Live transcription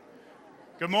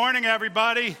Good morning,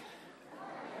 everybody.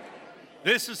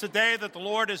 This is the day that the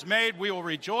Lord has made. We will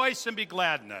rejoice and be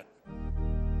glad in it.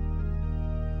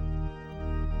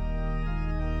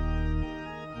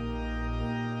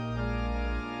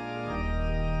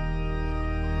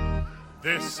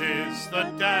 This is the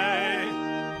day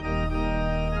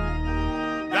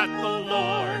that the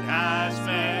Lord has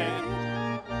made.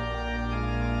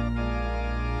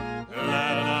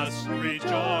 Let us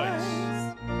rejoice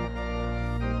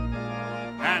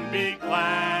and be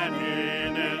glad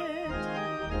in it.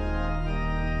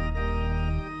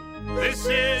 This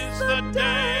is the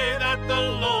day that the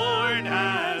Lord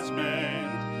has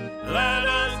made. Let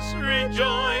us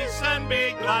rejoice and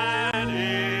be glad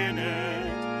in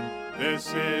it.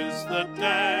 This is the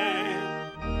day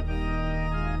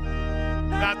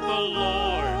that the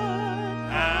Lord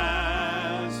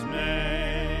has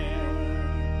made.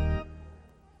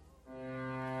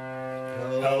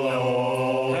 Hello.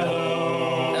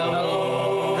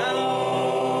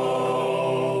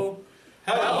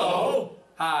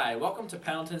 Welcome to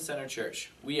Pendleton Center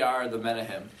Church. We are the Men of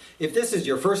Him. If this is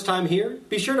your first time here,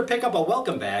 be sure to pick up a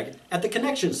welcome bag at the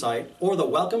connection site or the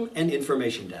welcome and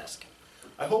information desk.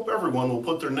 I hope everyone will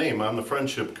put their name on the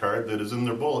friendship card that is in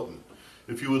their bulletin.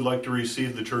 If you would like to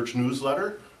receive the church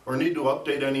newsletter or need to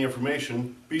update any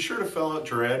information, be sure to fill out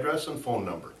your address and phone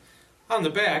number. On the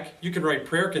back, you can write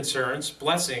prayer concerns,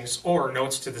 blessings, or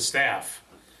notes to the staff.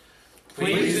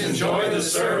 Please enjoy the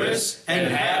service and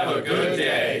have a good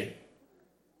day.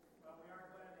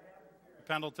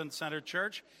 Pendleton Center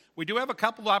Church. We do have a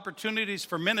couple of opportunities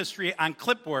for ministry on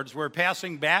clipboards. We're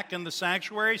passing back in the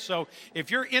sanctuary, so if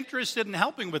you're interested in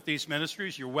helping with these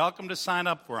ministries, you're welcome to sign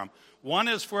up for them. One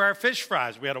is for our fish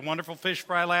fries. We had a wonderful fish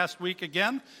fry last week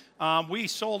again. We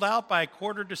sold out by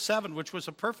 6:45, which was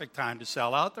a perfect time to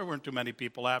sell out. There weren't too many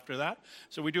people after that,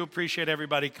 so we do appreciate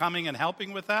everybody coming and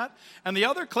helping with that. And the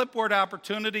other clipboard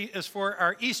opportunity is for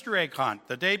our Easter egg hunt.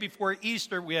 The day before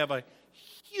Easter, we have a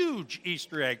huge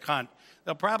Easter egg hunt.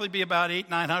 There'll probably be about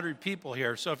 800-900 people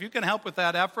here. So if you can help with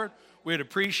that effort, we'd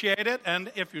appreciate it.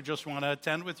 And if you just want to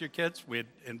attend with your kids, we'd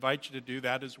invite you to do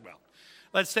that as well.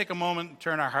 Let's take a moment and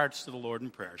turn our hearts to the Lord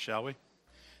in prayer, shall we?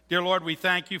 Dear Lord, we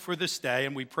thank you for this day,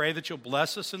 and we pray that you'll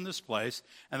bless us in this place,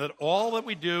 and that all that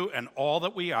we do and all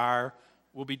that we are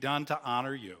will be done to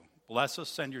honor you. Bless us,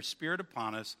 send your Spirit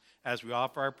upon us as we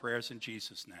offer our prayers in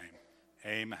Jesus' name.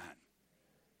 Amen.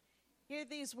 Hear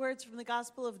these words from the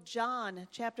Gospel of John,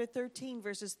 chapter 13,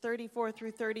 verses 34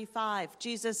 through 35.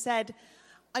 Jesus said,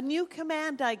 "A new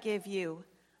command I give you,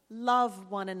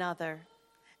 love one another.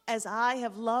 As I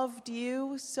have loved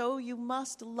you, so you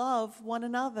must love one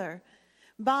another.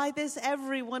 By this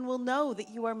everyone will know that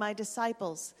you are my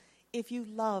disciples, if you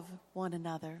love one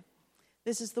another."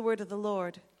 This is the word of the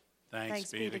Lord.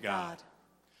 Thanks be to God.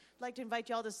 I'd like to invite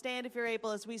you all to stand if you're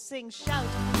able as we sing, shout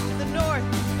to the north,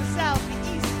 the south,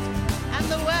 the east, and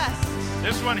the west.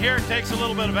 This one here takes a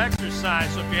little bit of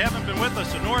exercise, so if you haven't been with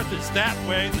us, the north is that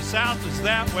way, the south is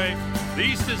that way, the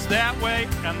east is that way,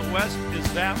 and the west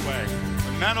is that way.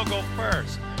 The men will go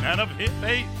first. Men of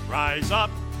faith, rise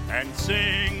up and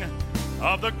sing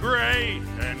of the great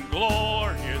and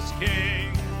glorious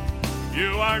King.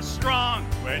 You are strong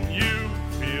when you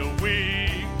feel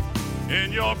weak,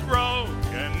 in your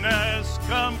brokenness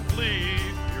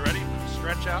complete. You ready to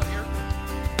stretch out here?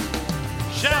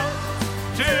 Shout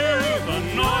to the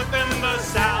north and the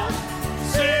south,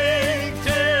 sing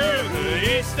to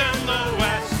the east and the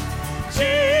west.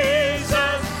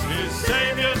 Jesus is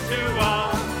Savior to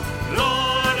all,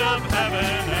 Lord of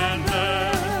heaven and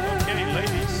earth. Okay,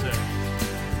 ladies, sing.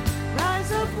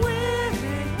 Rise up,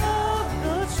 women of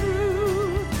the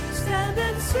truth, stand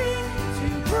and sing to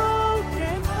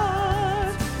broken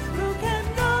hearts, who can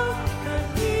know the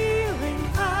healing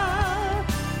power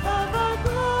of our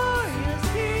glorious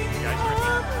King of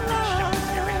love.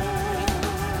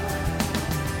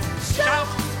 Shout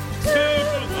to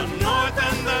the north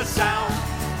and the south,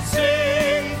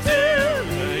 sing to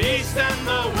the east and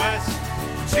the west.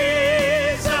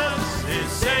 Jesus is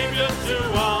Savior to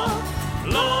all,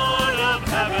 Lord of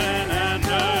heaven and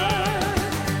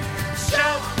earth.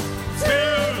 Shout to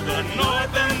the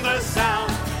north and the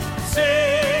south,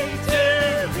 sing to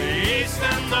the east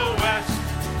and the west.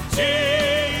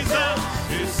 Jesus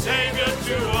is Savior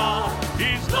to all,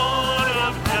 He's Lord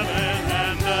of heaven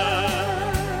and earth.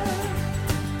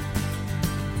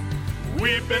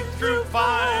 We've been through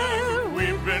fire,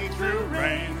 we've been through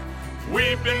rain,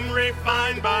 we've been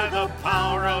refined by the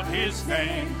power of His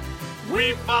name.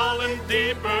 We've fallen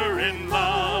deeper in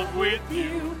love with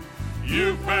you.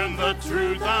 You've been the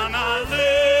truth on our lips.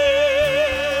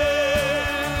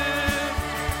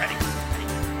 Ready?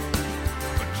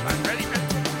 Ready?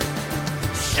 Ready?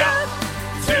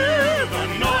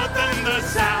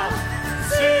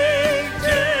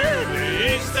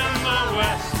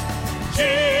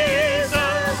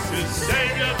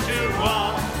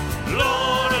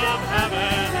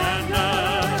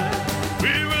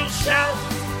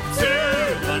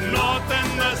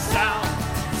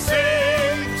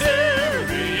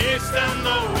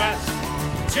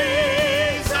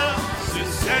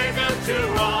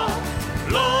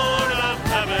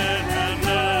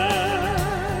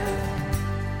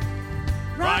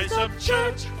 of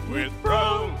church with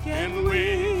broken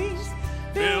wings.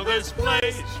 Fill this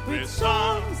place with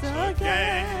songs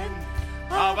again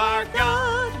of our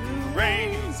God who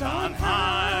reigns on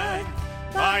high.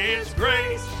 By His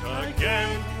grace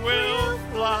again we'll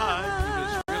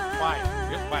fly.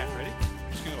 Real quiet, ready?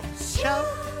 Just gonna go. Shout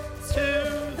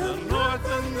to the north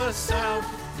and the south,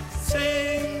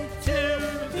 sing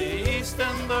to the east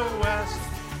and the west.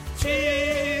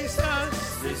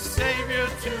 Jesus is Savior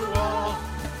to all.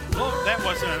 Lord, that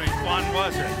wasn't any fun,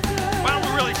 was it? Why don't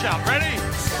we really shout? Ready?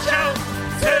 Shout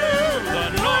to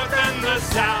the north and the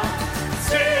south,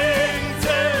 sing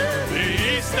to the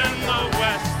east and the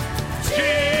west.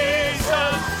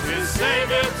 Jesus is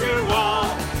Savior to all,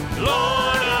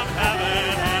 Lord of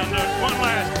heaven and earth. One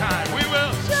last time. We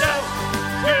will shout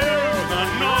to the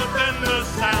north and the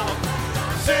south,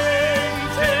 sing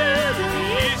to the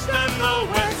east and the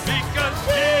west, because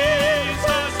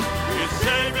Jesus is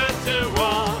Savior to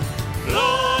all,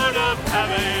 Lord of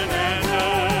heaven and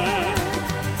earth,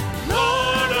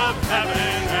 Lord of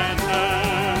heaven and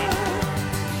earth,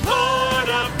 Lord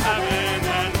of heaven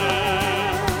and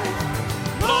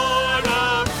earth, Lord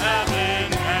of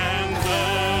heaven and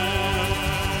earth.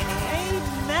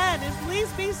 Amen. And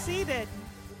please be seated.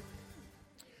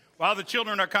 While the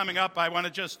children are coming up, I want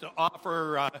to just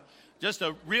offer just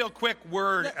a real quick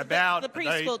word about the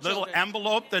preschool little children.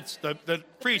 envelope that's the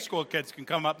preschool kids can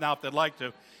come up now if they'd like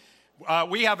to.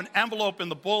 We have an envelope in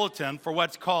the bulletin for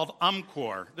what's called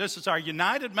UMCOR. This is our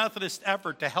United Methodist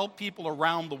effort to help people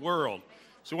around the world.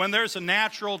 So when there's a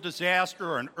natural disaster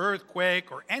or an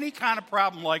earthquake or any kind of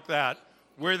problem like that,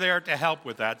 we're there to help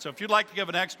with that. So if you'd like to give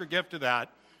an extra gift to that,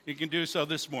 you can do so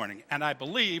this morning. And I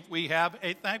believe we have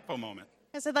a thankful moment.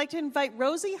 Yes, I'd like to invite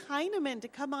Rosie Heineman to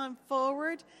come on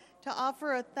forward to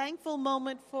offer a thankful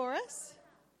moment for us.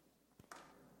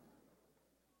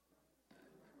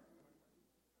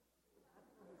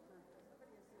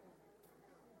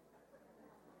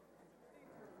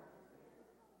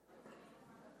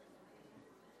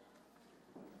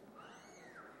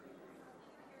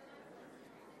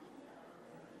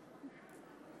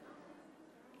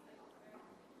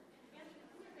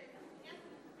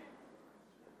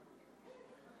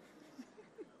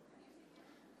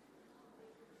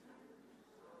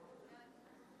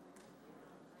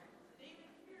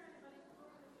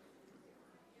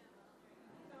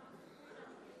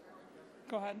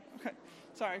 Go ahead. Okay.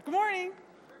 Sorry. Good morning.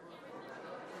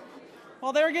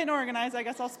 While they were getting organized, I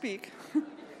guess I'll speak.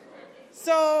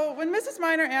 So, when Mrs.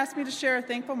 Miner asked me to share a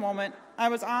thankful moment, I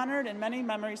was honored and many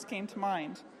memories came to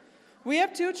mind. We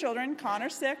have two children, Connor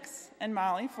 6 and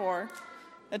Molly 4. Connor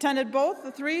attended both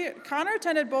a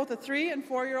 3- and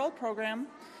 4-year-old program,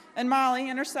 and Molly,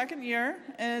 in her second year,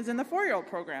 is in the 4-year-old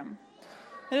program.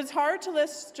 It is hard to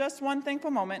list just one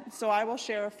thankful moment, so I will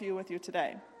share a few with you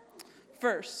today.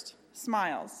 First,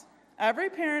 smiles. Every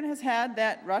parent has had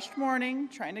that rushed morning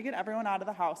trying to get everyone out of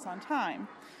the house on time.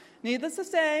 Needless to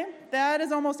say, that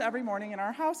is almost every morning in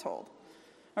our household.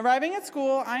 Arriving at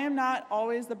school, I am not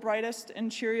always the brightest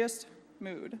and cheeriest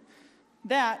mood.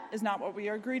 That is not what we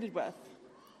are greeted with.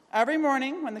 Every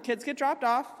morning, when the kids get dropped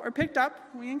off or picked up,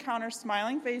 we encounter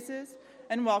smiling faces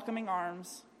and welcoming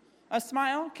arms. A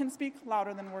smile can speak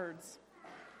louder than words.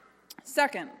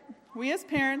 Second, we as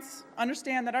parents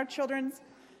understand that our children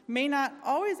may not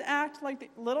always act like the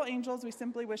little angels we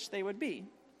simply wish they would be.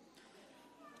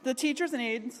 The teachers and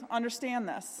aides understand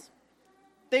this.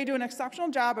 They do an exceptional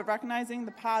job of recognizing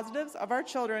the positives of our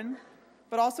children,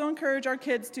 but also encourage our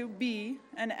kids to be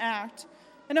and act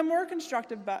in a more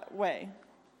constructive way.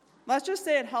 Let's just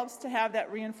say it helps to have that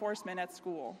reinforcement at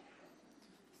school.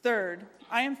 Third,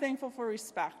 I am thankful for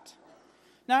respect.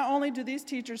 Not only do these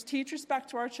teachers teach respect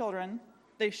to our children,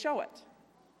 they show it.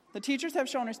 The teachers have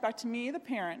shown respect to me, the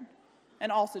parent, and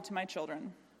also to my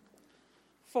children.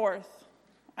 Fourth,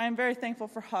 I am very thankful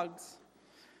for hugs.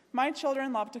 My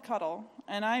children love to cuddle,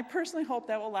 and I personally hope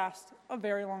that will last a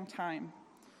very long time.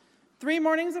 3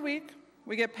 mornings a week,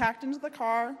 we get packed into the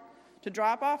car to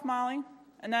drop off Molly,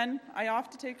 and then I off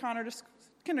to take Connor to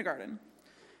kindergarten.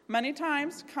 Many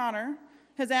times, Connor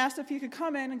has asked if he could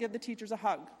come in and give the teachers a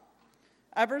hug.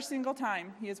 Every single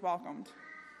time, he is welcomed.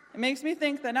 It makes me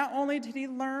think that not only did he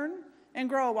learn and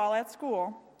grow while at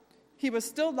school, he was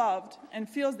still loved and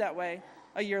feels that way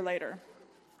a year later.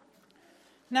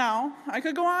 Now, I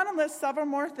could go on and list several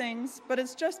more things, but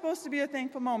it's just supposed to be a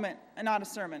thankful moment and not a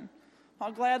sermon.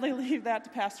 I'll gladly leave that to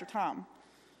Pastor Tom.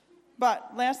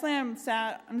 But lastly, I'm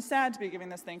sad to be giving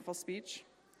this thankful speech.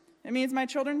 It means my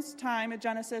children's time at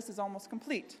Genesis is almost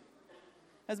complete.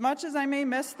 As much as I may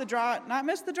not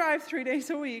miss the drive 3 days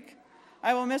a week,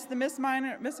 I will miss the Miss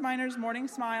Miner's morning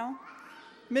smile,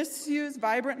 Miss Hugh's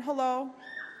vibrant hello,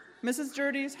 Mrs.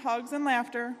 Dirty's hugs and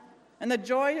laughter, and the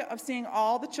joy of seeing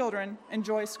all the children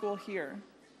enjoy school here.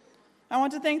 I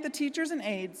want to thank the teachers and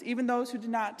aides, even those who did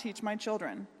not teach my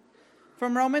children.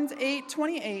 From Romans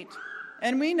 8:28,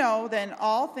 and we know that in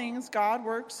all things God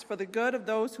works for the good of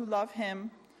those who love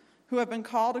him, who have been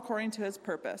called according to his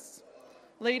purpose.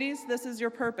 Ladies, this is your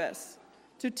purpose,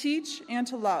 to teach and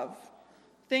to love.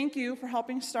 Thank you for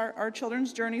helping start our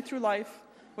children's journey through life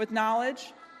with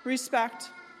knowledge, respect,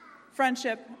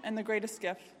 friendship, and the greatest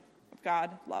gift of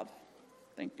God, love.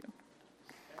 Thank you.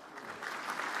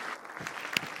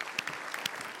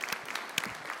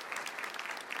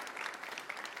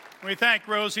 We thank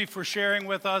Rosie for sharing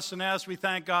with us, and as we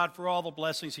thank God for all the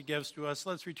blessings he gives to us,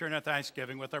 let's return our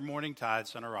thanksgiving with our morning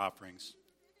tithes and our offerings.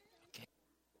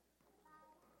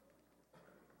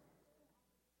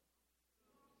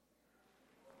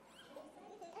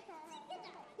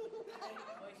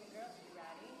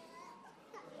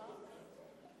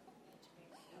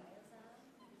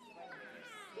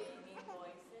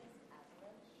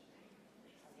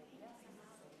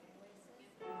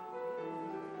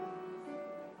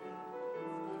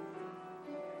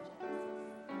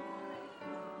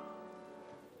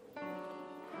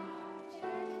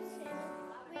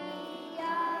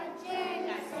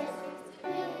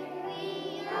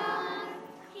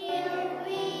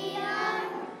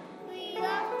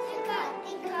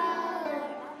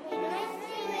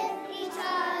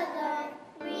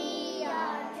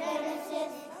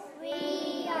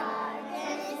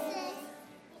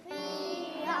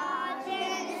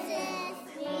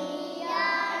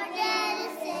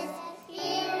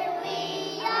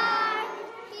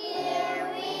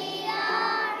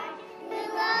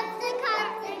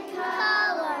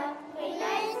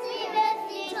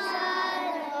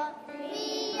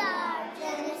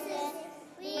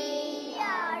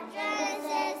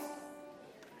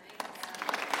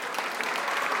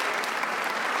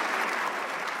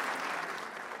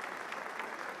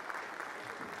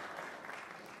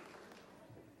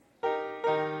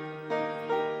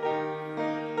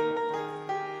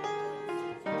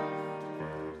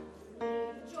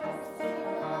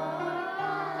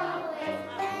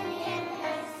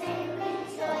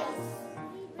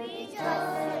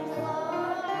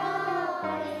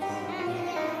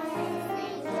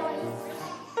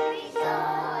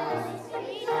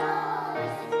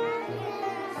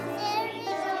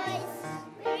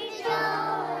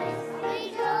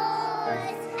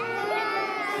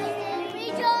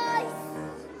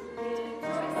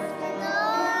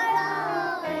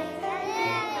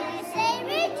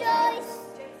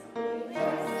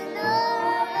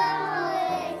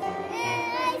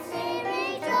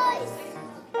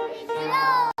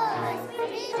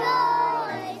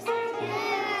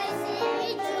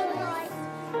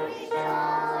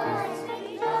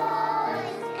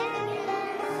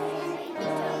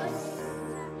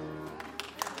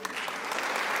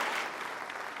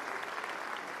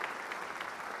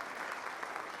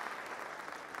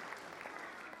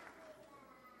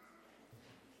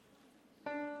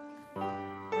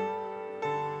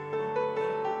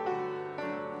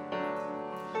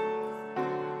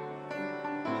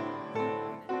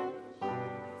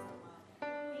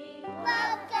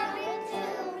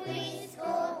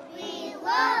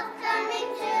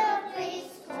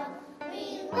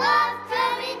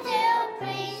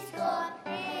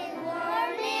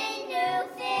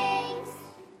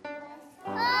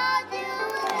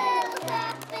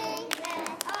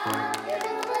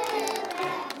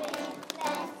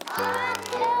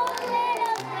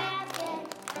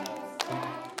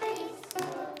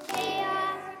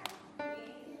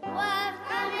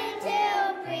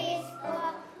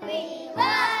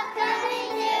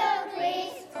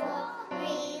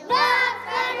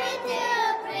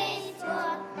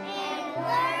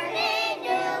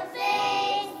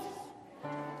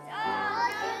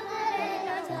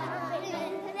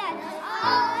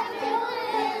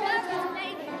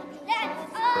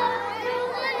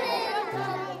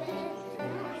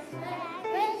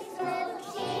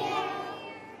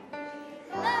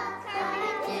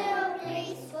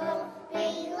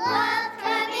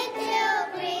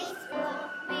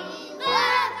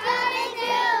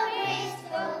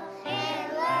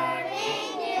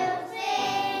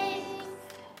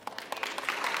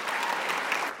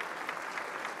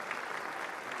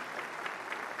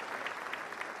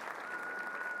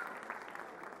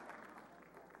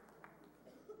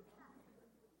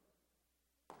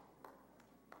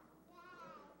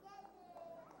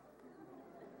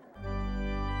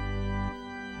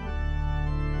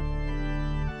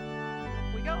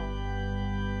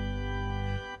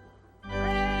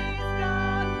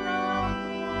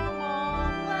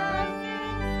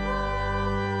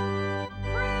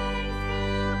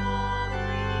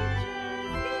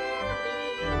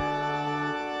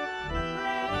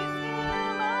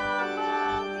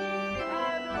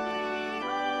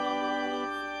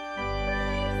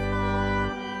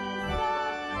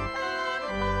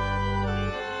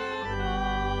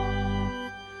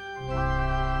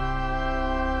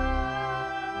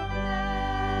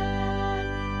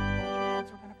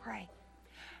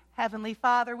 Heavenly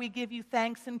Father, we give you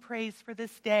thanks and praise for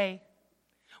this day.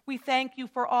 We thank you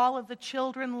for all of the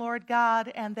children, Lord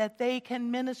God, and that they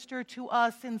can minister to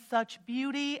us in such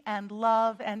beauty and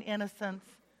love and innocence.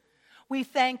 We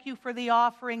thank you for the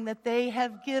offering that they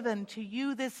have given to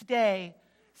you this day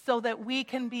so that we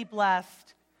can be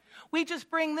blessed. We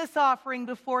just bring this offering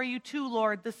before you too,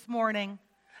 Lord, this morning.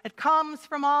 It comes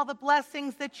from all the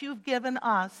blessings that you've given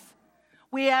us.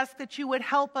 We ask that you would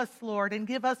help us, Lord, and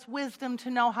give us wisdom to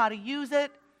know how to use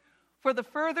it for the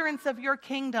furtherance of your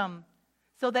kingdom,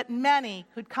 so that many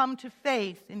could come to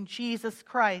faith in Jesus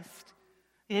Christ.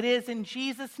 It is in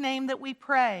Jesus' name that we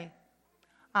pray.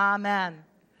 Amen.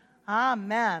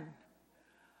 Amen.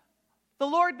 The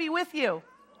Lord be with you.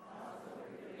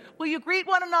 Will you greet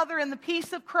one another in the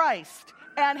peace of Christ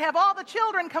and have all the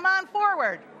children come on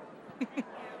forward?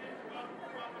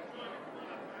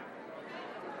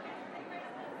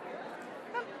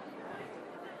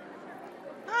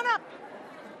 Come on up.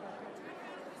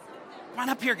 Come on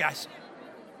up here, guys.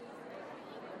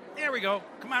 There we go.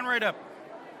 Come on right up.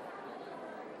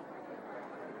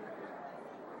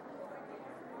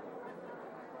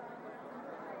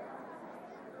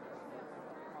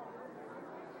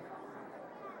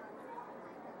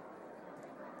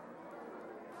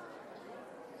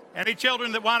 Any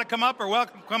children that want to come up are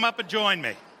welcome to come up and join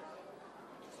me.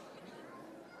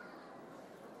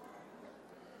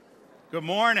 Good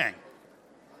morning.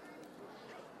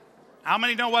 How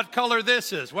many know what color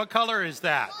this is? What color is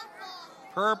that?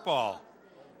 Purple.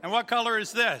 And what color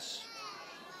is this?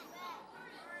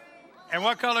 And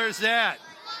what color is that?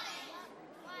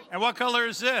 And what color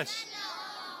is this?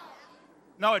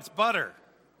 No, it's butter.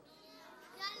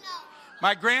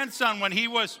 My grandson, when he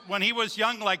was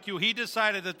young like you, he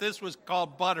decided that this was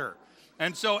called butter.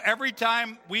 And so every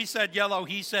time we said yellow,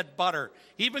 he said butter.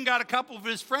 He even got a couple of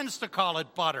his friends to call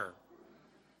it butter.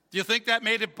 Do you think that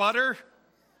made it butter?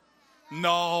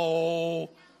 No.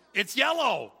 It's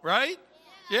yellow, right?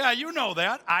 Yeah, you know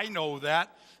that. I know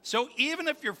that. So even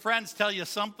if your friends tell you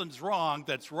something's wrong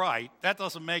that's right, that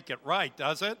doesn't make it right,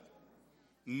 does it?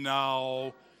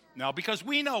 No. No, because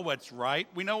we know what's right.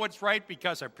 We know what's right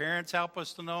because our parents help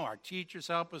us to know, our teachers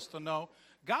help us to know.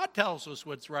 God tells us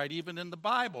what's right even in the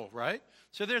Bible, right?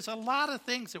 So there's a lot of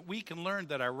things that we can learn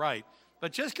that are right.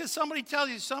 But just because somebody tells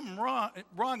you something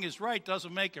wrong is right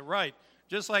doesn't make it right.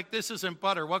 Just like this isn't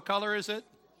butter. What color is it?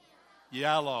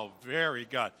 Yellow. Very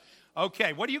good.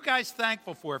 Okay, what are you guys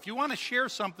thankful for? If you want to share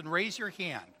something, raise your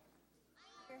hand.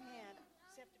 Your hand.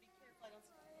 Just have to be careful. I don't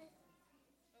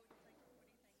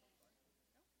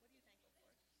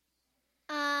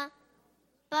see.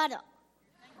 Butter.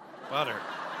 Butter.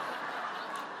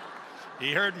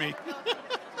 He heard me.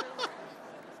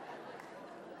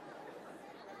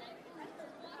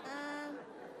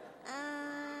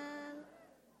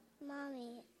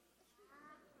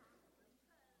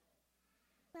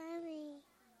 Mommy.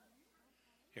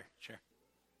 Here, share.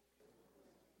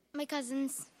 My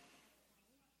cousins.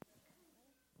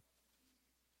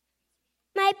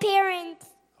 My parents.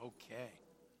 Okay.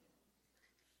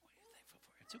 What are you thankful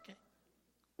for? It's okay.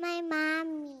 My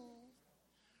mommy.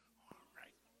 All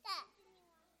right.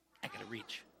 I gotta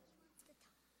reach.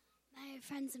 My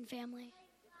friends and family.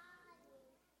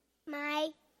 My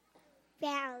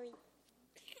family.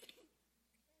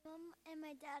 Mom and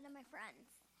my dad and my friends.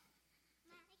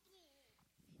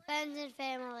 Friends and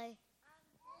family.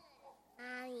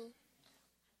 Mommy.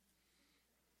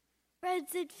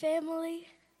 Friends and family.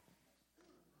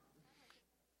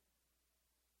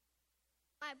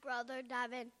 My brother,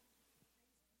 Devin.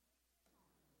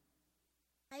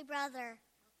 My brother.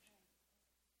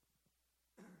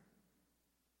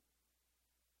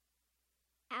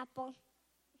 Apple.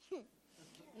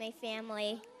 My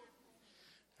family.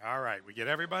 All right, we get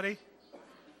everybody?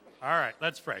 All right,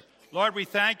 let's pray. Lord, we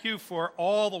thank you for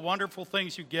all the wonderful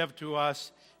things you give to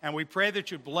us, and we pray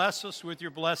that you bless us with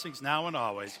your blessings now and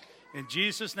always. In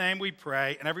Jesus' name we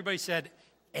pray. And everybody said,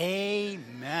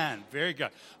 amen. Very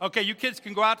good. Okay, you kids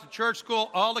can go out to church school.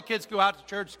 All the kids go out to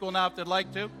church school now if they'd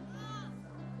like to.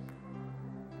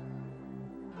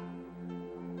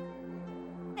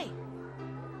 Hey.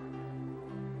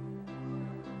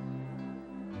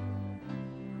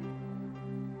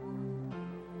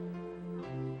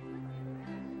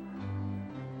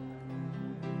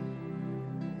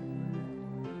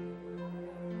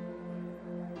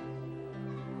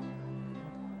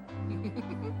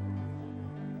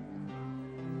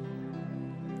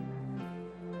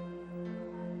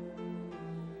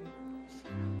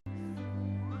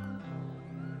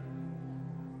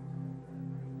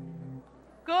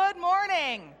 Good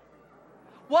morning.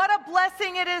 What a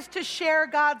blessing it is to share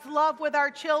God's love with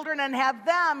our children and have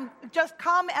them just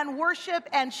come and worship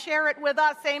and share it with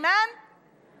us. Amen?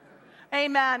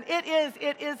 Amen.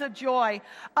 It is a joy.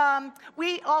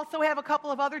 We also have a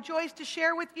couple of other joys to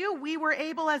share with you. We were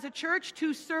able as a church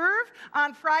to serve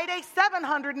on Friday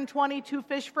 722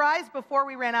 fish fries before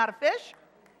we ran out of fish,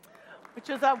 which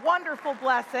is a wonderful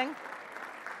blessing.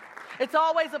 It's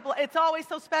always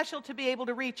so special to be able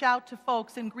to reach out to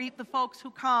folks and greet the folks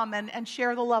who come and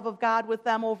share the love of God with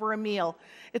them over a meal.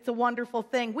 It's a wonderful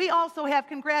thing. We also have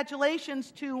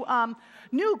congratulations to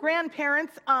new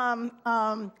grandparents, the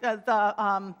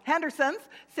Hendersons,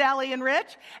 Sally and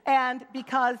Rich, and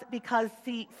because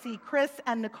see Chris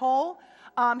and Nicole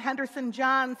Henderson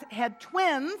Johns had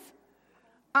twins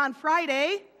on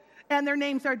Friday. And their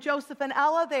names are Joseph and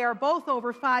Ella. They are both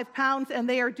over 5 pounds, and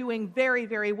they are doing very,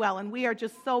 very well. And we are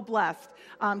just so blessed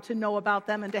to know about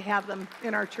them and to have them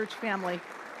in our church family.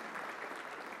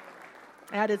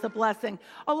 That is a blessing.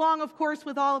 Along, of course,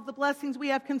 with all of the blessings, we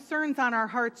have concerns on our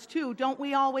hearts, too. Don't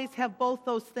we always have both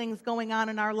those things going on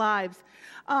in our lives?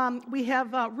 We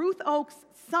have Ruth Oak's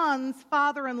son's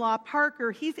father-in-law,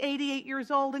 Parker. He's 88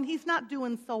 years old, and he's not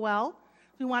doing so well.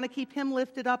 We want to keep him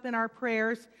lifted up in our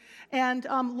prayers. And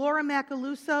Lois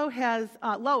Macaluso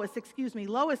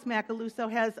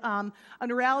has a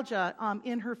neuralgia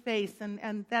in her face,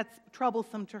 and that's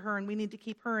troublesome to her, and we need to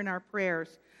keep her in our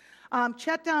prayers.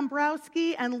 Chet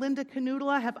Dombrowski and Linda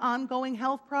Canoodla have ongoing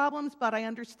health problems, but I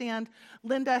understand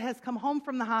Linda has come home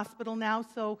from the hospital now,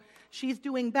 so she's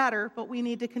doing better, but we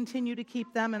need to continue to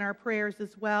keep them in our prayers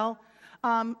as well.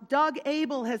 Doug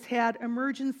Abel has had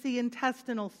emergency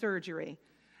intestinal surgery,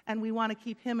 and we want to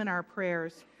keep him in our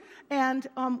prayers. And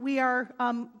we are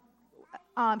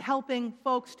helping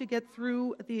folks to get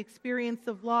through the experience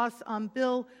of loss.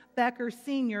 Bill Becker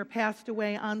Sr. passed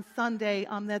away on Sunday.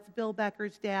 That's Bill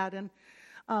Becker's dad, and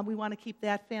we want to keep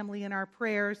that family in our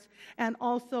prayers. And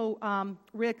also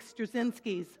Rick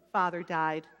Straczynski's father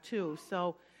died, too.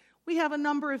 So we have a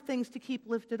number of things to keep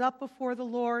lifted up before the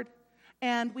Lord,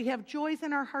 and we have joys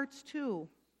in our hearts, too.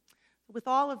 With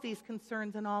all of these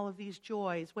concerns and all of these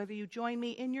joys, whether you join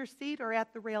me in your seat or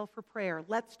at the rail for prayer,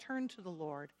 let's turn to the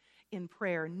Lord in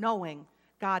prayer, knowing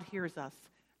God hears us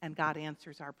and God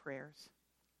answers our prayers.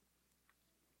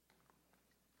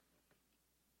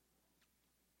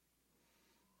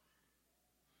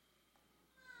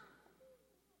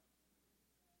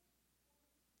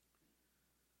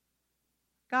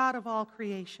 God of all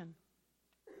creation,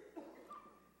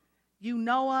 you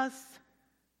know us.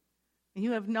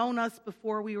 You have known us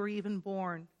before we were even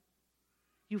born.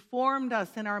 You formed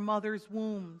us in our mother's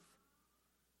wombs.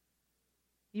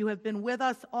 You have been with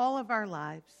us all of our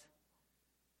lives.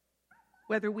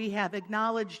 Whether we have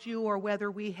acknowledged you or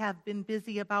whether we have been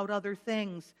busy about other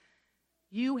things,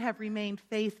 you have remained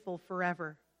faithful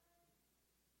forever.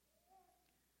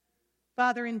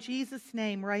 Father, in Jesus'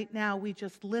 name, right now, we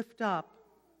just lift up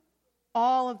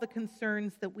all of the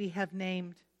concerns that we have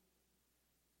named.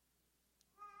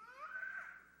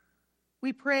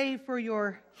 We pray for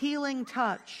your healing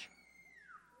touch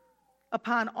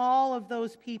upon all of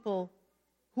those people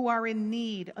who are in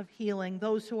need of healing,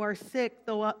 those who are sick,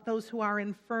 those who are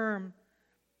infirm.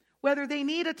 Whether they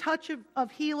need a touch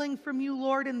of healing from you,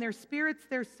 Lord, in their spirits,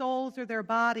 their souls, or their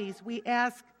bodies, we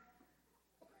ask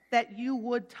that you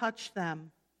would touch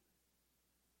them.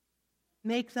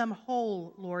 Make them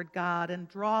whole, Lord God, and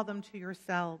draw them to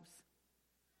yourselves.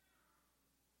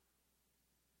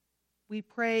 We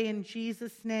pray in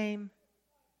Jesus' name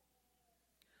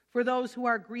for those who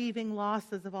are grieving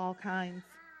losses of all kinds.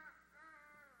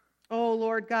 Oh,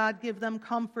 Lord God, give them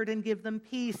comfort and give them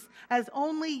peace as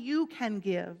only you can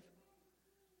give.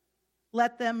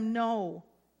 Let them know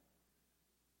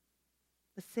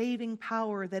the saving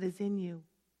power that is in you,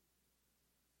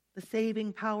 the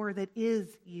saving power that is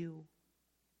you.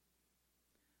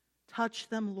 Touch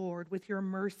them, Lord, with your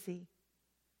mercy.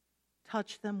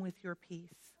 Touch them with your peace.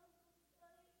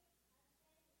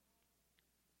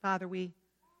 Father, we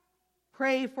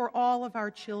pray for all of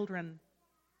our children,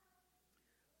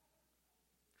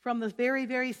 from the very,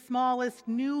 very smallest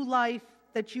new life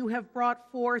that you have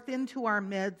brought forth into our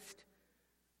midst,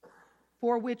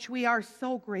 for which we are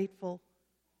so grateful,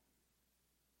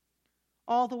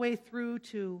 all the way through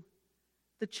to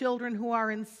the children who are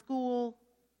in school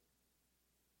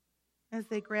as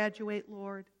they graduate,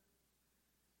 Lord,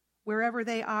 wherever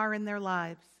they are in their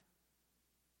lives.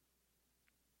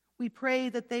 We pray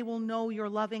that they will know your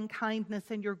loving kindness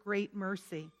and your great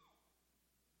mercy.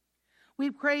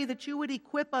 We pray that you would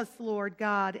equip us, Lord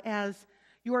God, as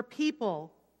your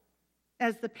people,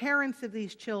 as the parents of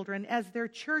these children, as their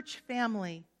church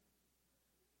family,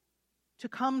 to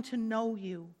come to know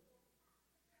you.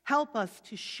 Help us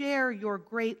to share your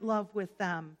great love with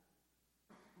them.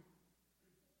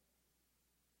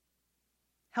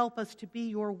 Help us to be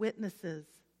your witnesses.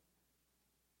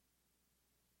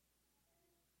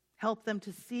 Help them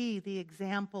to see the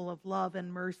example of love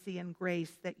and mercy and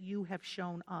grace that you have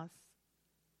shown us.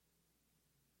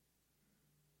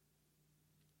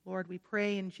 Lord, we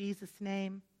pray in Jesus'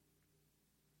 name,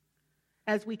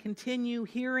 as we continue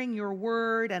hearing your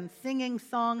word and singing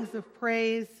songs of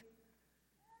praise,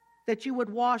 that you would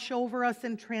wash over us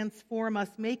and transform us,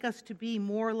 make us to be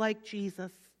more like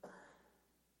Jesus.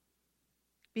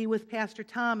 Be with Pastor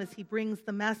Tom as he brings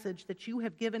the message that you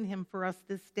have given him for us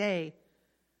this day.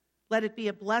 Let it be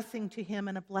a blessing to him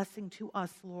and a blessing to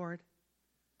us, Lord.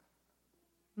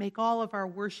 Make all of our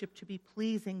worship to be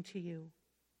pleasing to you.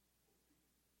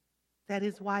 That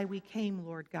is why we came,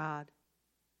 Lord God.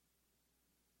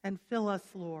 And fill us,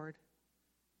 Lord,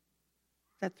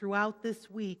 that throughout this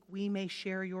week we may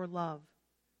share your love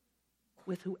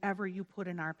with whoever you put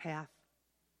in our path.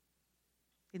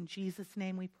 In Jesus'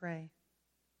 name we pray.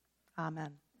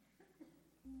 Amen.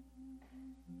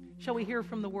 Shall we hear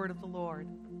from the word of the Lord?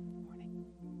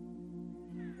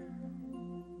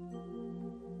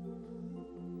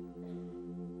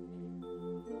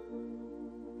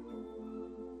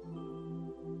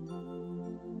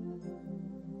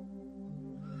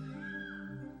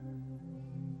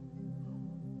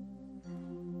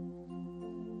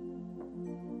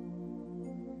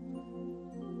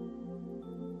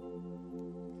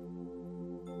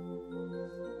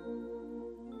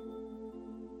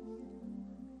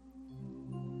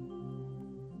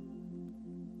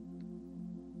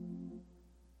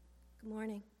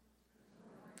 Morning.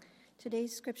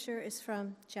 Today's scripture is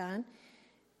from John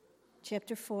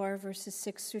chapter 4, verses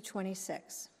 6 through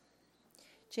 26.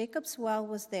 Jacob's well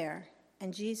was there,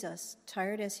 and Jesus,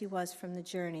 tired as he was from the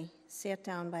journey, sat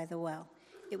down by the well.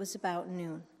 It was about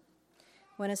noon.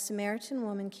 When a Samaritan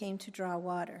woman came to draw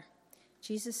water,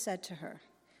 Jesus said to her,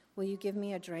 "Will you give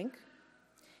me a drink?"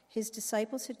 His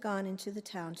disciples had gone into the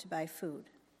town to buy food.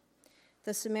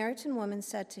 The Samaritan woman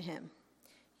said to him,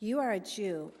 "You are a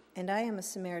Jew, and I am a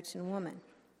Samaritan woman.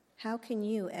 How can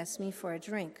you ask me for a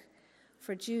drink?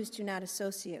 For Jews do not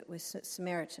associate with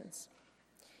Samaritans."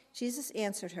 Jesus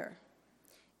answered her,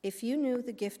 "If you knew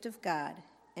the gift of God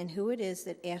and who it is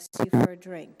that asks you for a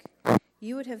drink,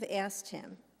 you would have asked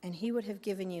him, and he would have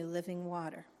given you living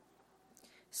water."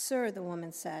 "Sir," the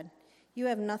woman said, "you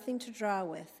have nothing to draw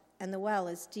with, and the well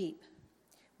is deep.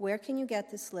 Where can you get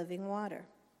this living water?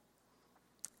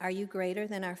 Are you greater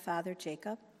than our father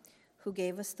Jacob, who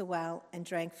gave us the well and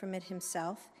drank from it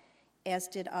himself, as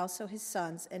did also his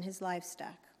sons and his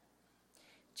livestock?"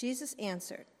 Jesus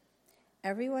answered,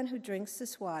 "Everyone who drinks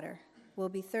this water will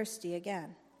be thirsty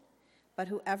again, but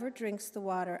whoever drinks the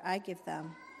water I give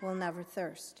them will never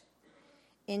thirst.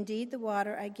 Indeed, the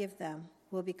water I give them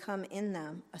will become in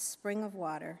them a spring of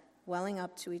water welling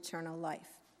up to eternal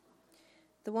life."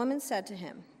 The woman said to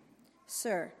him,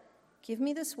 "Sir, give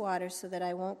me this water so that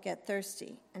I won't get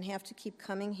thirsty and have to keep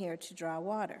coming here to draw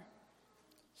water."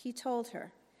 He told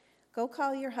her, "Go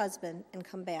call your husband and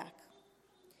come back."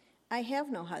 "I have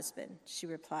no husband," she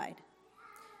replied.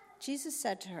 Jesus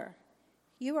said to her,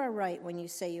 "You are right when you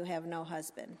say you have no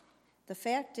husband. The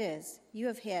fact is, you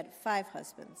have had 5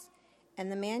 husbands,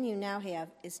 and the man you now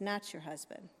have is not your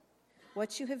husband.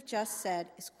 What you have just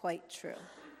said is quite true."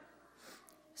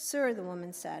 "Sir," the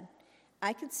woman said,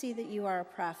 "I can see that you are a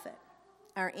prophet.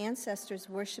 Our ancestors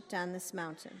worshipped on this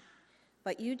mountain,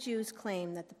 but you Jews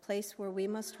claim that the place where we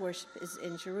must worship is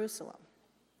in Jerusalem."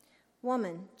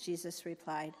 "Woman," Jesus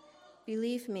replied,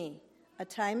 "believe me, a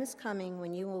time is coming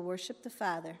when you will worship the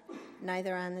Father,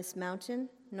 neither on this mountain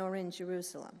nor in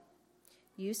Jerusalem.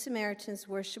 You Samaritans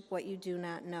worship what you do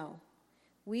not know.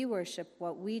 We worship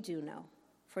what we do know,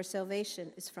 for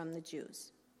salvation is from the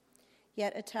Jews.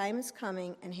 Yet a time is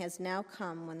coming and has now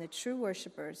come when the true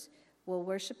worshipers will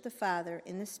worship the Father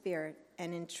in the Spirit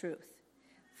and in truth,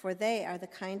 for they are the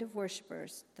kind of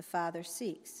worshipers the Father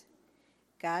seeks.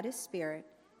 God is Spirit,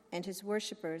 and his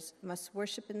worshipers must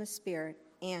worship in the Spirit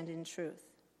and in truth."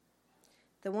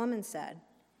 The woman said,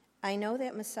 "I know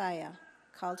that Messiah,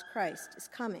 called Christ, is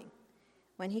coming.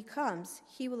 When he comes,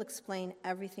 he will explain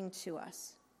everything to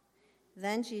us."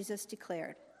 Then Jesus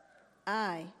declared,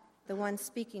 "I, the one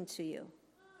speaking to you,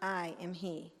 I am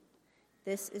he."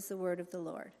 This is the word of the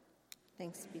Lord.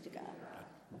 Thanks be to God.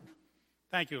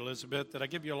 Thank you, Elizabeth. Did I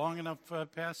give you a long enough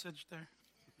passage there?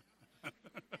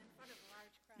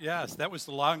 Yes, that was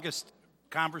the longest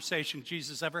conversation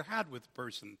Jesus ever had with a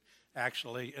person,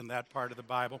 actually, in that part of the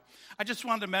Bible. I just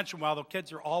wanted to mention, while the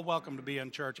kids are all welcome to be in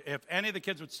church, if any of the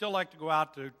kids would still like to go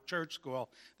out to church school,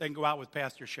 they can go out with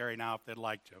Pastor Sherry now if they'd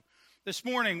like to. This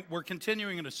morning, we're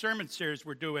continuing in a sermon series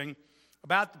we're doing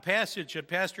about the passage that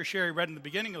Pastor Sherry read in the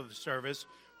beginning of the service,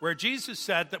 where Jesus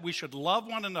said that we should love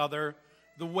one another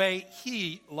the way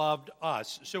he loved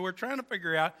us. So we're trying to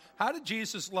figure out, how did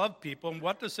Jesus love people, and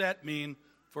what does that mean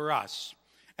for us?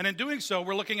 And in doing so,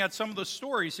 we're looking at some of the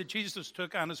stories that Jesus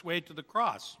took on his way to the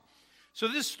cross. So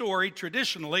this story,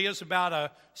 traditionally, is about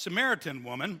a Samaritan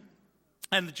woman,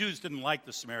 and the Jews didn't like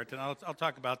the Samaritan. I'll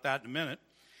talk about that in a minute.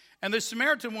 And the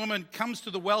Samaritan woman comes to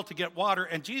the well to get water,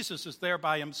 and Jesus is there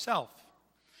by himself.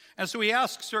 And so he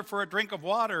asks her for a drink of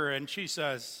water, and she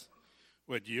says,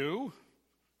 "Would you,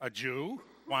 a Jew,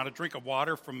 want a drink of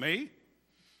water from me?"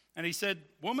 And he said,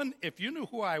 "Woman, if you knew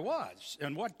who I was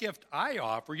and what gift I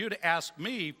offer, you'd ask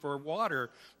me for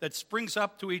water that springs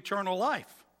up to eternal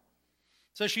life."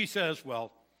 So she says,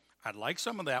 "Well, I'd like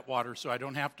some of that water so I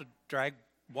don't have to drag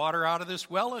water out of this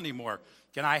well anymore.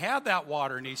 Can I have that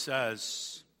water?" And he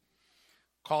says,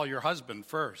 "Call your husband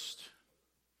first."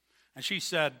 And she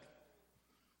said,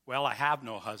 "Well, I have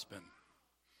no husband."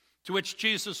 To which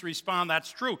Jesus responded,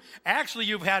 "That's true. Actually,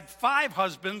 you've had 5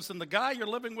 husbands, and the guy you're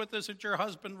living with isn't your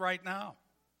husband right now."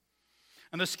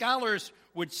 And the scholars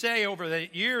would say over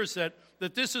the years that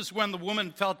this is when the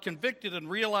woman felt convicted and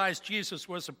realized Jesus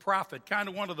was a prophet, kind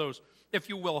of one of those, if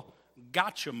you will,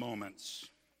 gotcha moments.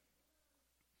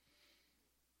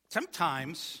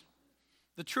 Sometimes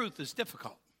the truth is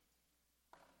difficult.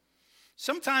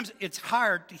 Sometimes it's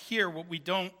hard to hear what we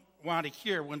don't want to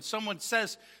hear, when someone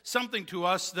says something to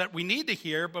us that we need to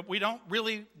hear, but we don't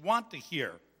really want to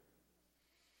hear.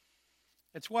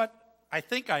 It's what I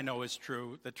think I know is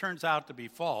true that turns out to be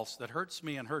false, that hurts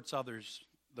me and hurts others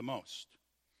the most.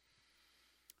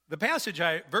 The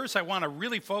verse I want to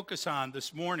really focus on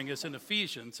this morning is in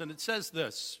Ephesians, and it says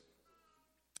this: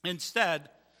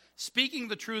 "Instead, speaking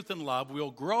the truth in love,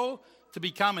 we'll grow to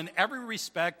become in every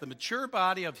respect the mature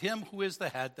body of him who is the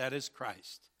head, that is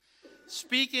Christ."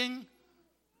 Speaking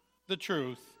the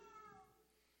truth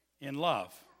in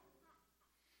love.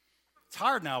 It's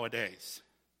hard nowadays.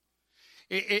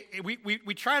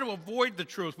 We try to avoid the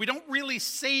truth. We don't really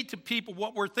say to people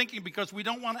what we're thinking because we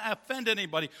don't want to offend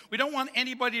anybody. We don't want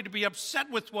anybody to be upset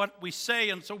with what we say,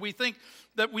 and so we think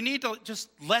that we need to just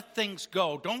let things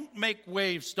go. Don't make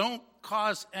waves. Don't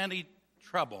cause any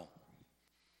trouble.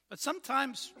 But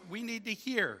sometimes we need to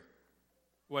hear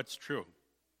what's true.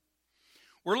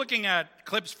 We're looking at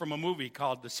clips from a movie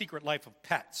called The Secret Life of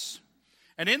Pets.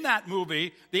 And in that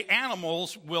movie, the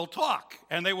animals will talk,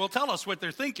 and they will tell us what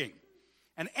they're thinking.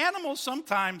 And animals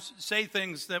sometimes say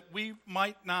things that we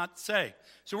might not say.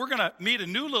 So we're going to meet a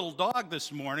new little dog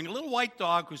this morning, a little white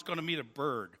dog who's going to meet a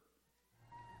bird.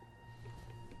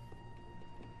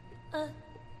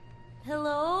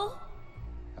 Hello?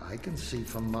 I can see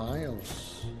for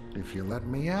miles. If you let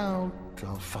me out,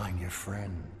 I'll find your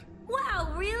friend.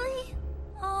 Wow, really?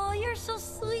 Oh, you're so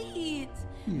sweet.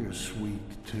 You're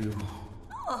sweet, too.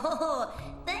 Oh,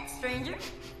 thanks, stranger.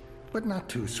 But not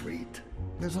too sweet.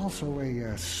 There's also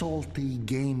a salty,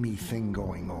 gamey thing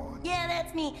going on. Yeah,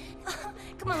 that's me.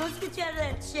 Come on, let's get you out of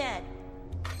that shed.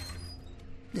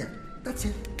 Yeah, that's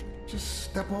it. Just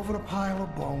step over the pile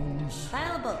of bones.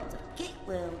 Pile of bones. Okay,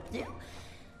 will do.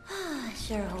 I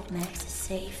sure hope Max is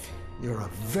safe. You're a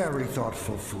very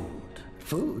thoughtful food.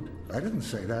 Food? I didn't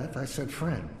say that. I said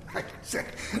friend.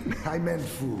 I meant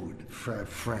food.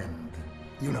 Friend.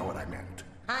 You know what I meant.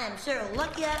 I am sure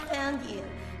lucky I found you.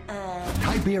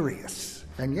 Tiberius.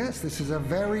 And yes, this is a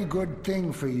very good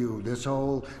thing for you, this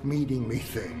whole meeting me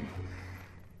thing.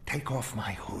 Take off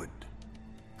my hood.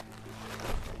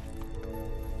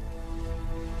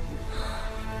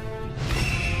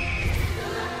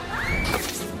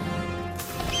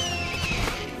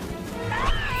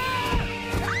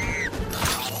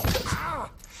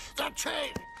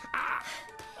 Chain.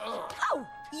 Oh,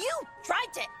 you tried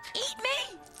to eat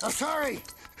me? I'm sorry.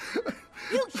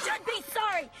 You should be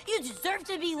sorry. You deserve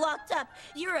to be locked up.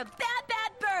 You're a bad,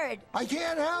 bad bird. I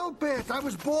can't help it. I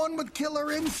was born with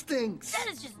killer instincts. That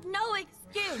is just no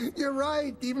excuse. You're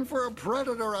right. Even for a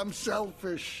predator, I'm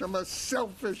selfish. I'm a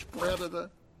selfish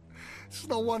predator. It's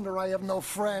no wonder I have no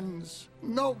friends.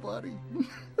 Nobody.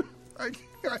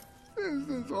 This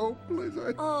is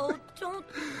hopeless. Oh, don't.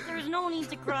 There's no need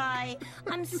to cry.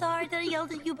 I'm sorry that I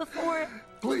yelled at you before.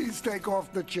 Please take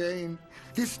off the chain.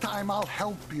 This time I'll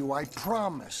help you, I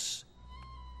promise.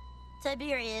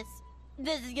 Tiberius,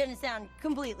 this is gonna sound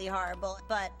completely horrible,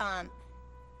 but, I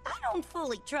don't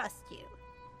fully trust you.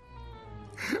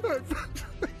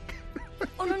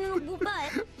 Oh, no,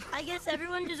 but I guess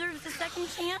everyone deserves a second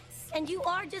chance. And you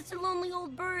are just a lonely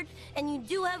old bird, and you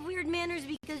do have weird manners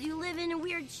because you live in a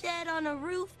weird shed on a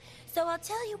roof. So I'll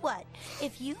tell you what,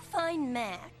 if you find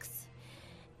Max,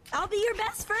 I'll be your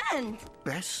best friend.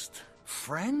 Best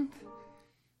friend?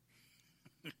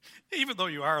 Even though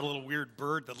you are a little weird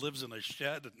bird that lives in a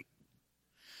shed, and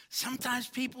sometimes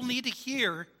people need to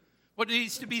hear what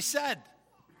needs to be said.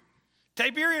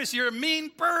 Tiberius, you're a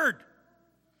mean bird.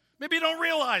 Maybe you don't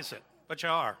realize it, but you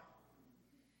are.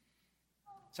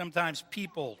 Sometimes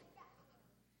people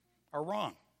are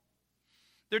wrong.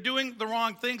 They're doing the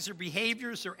wrong things. Their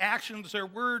behaviors, their actions, their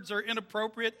words are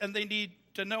inappropriate, and they need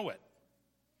to know it.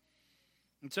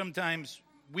 And sometimes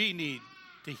we need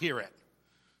to hear it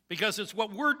because it's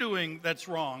what we're doing that's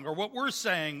wrong or what we're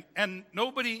saying, and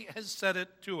nobody has said it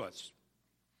to us.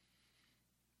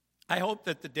 I hope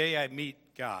that the day I meet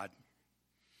God,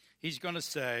 he's going to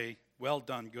say, "Well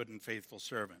done, good and faithful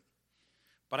servant."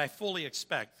 But I fully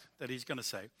expect that he's going to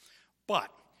say,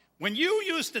 "But when you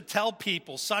used to tell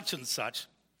people such and such,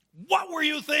 what were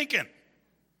you thinking?"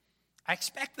 I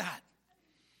expect that.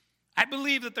 I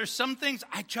believe that there's some things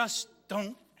I just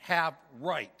don't have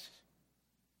right.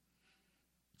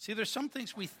 See, there's some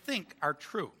things we think are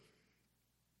true.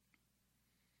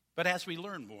 But as we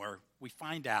learn more, we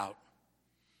find out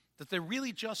that they're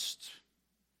really just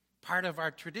part of our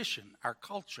tradition, our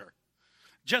culture.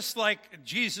 Just like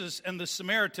Jesus and the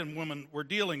Samaritan woman were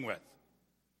dealing with.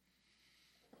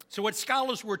 So what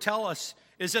scholars will tell us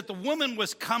is that the woman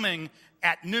was coming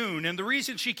at noon, and the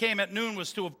reason she came at noon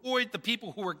was to avoid the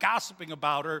people who were gossiping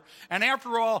about her. And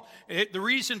after all, the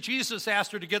reason Jesus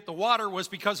asked her to get the water was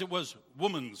because it was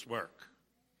woman's work.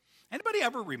 Anybody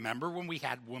ever remember when we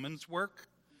had women's work?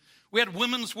 We had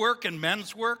women's work and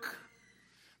men's work.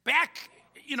 Back,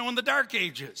 in the dark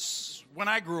ages, when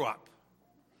I grew up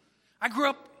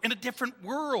in a different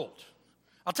world.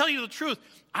 I'll tell you the truth.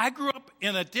 I grew up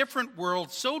in a different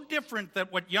world, so different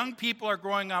that what young people are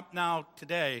growing up now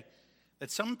today, that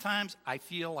sometimes I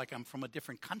feel like I'm from a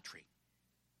different country.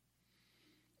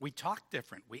 We talked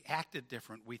different, we acted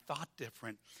different, we thought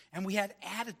different, and we had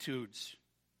attitudes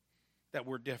that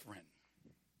were different.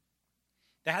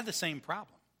 They had the same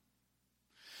problem.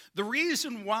 The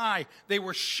reason why they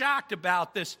were shocked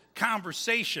about this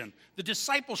conversation, the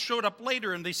disciples showed up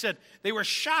later and they said they were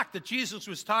shocked that Jesus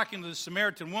was talking to the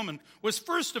Samaritan woman, was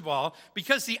first of all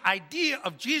because the idea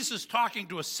of Jesus talking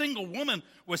to a single woman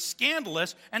was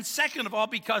scandalous, and second of all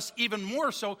because even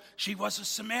more so, she was a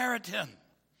Samaritan.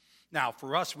 Now,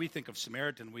 for us, we think of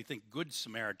Samaritan, we think Good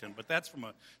Samaritan, but that's from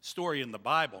a story in the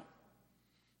Bible.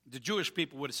 The Jewish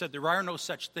people would have said there are no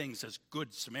such things as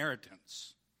Good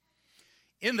Samaritans.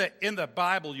 In the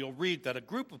Bible, you'll read that a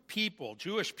group of people,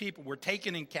 Jewish people, were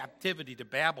taken in captivity to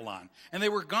Babylon, and they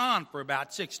were gone for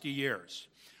about 60 years.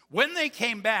 When they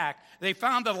came back, they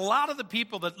found that a lot of the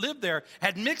people that lived there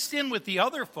had mixed in with the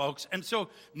other folks, and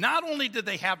so not only did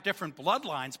they have different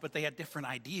bloodlines, but they had different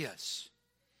ideas.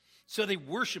 So they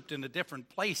worshiped in a different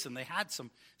place, and they had some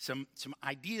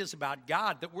ideas about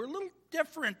God that were a little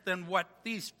different than what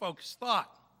these folks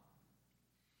thought.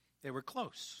 They were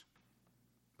close,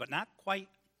 but not quite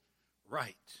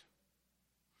right.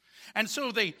 And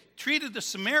so they treated the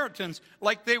Samaritans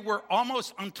like they were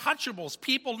almost untouchables,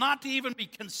 people not to even be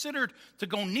considered to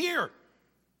go near.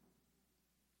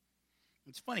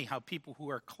 It's funny how people who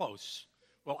are close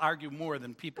will argue more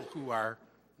than people who are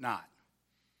not.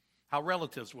 How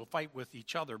relatives will fight with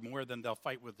each other more than they'll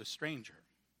fight with the stranger.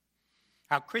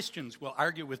 How Christians will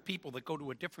argue with people that go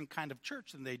to a different kind of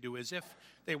church than they do, as if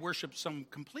they worship some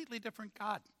completely different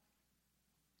God.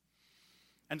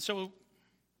 And so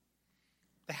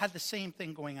they had the same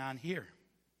thing going on here.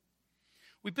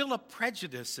 We build up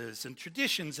prejudices and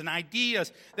traditions and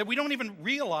ideas that we don't even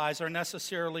realize are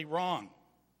necessarily wrong.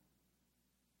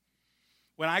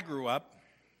 When I grew up,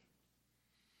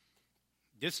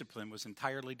 discipline was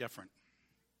entirely different.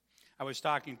 I was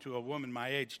talking to a woman my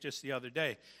age just the other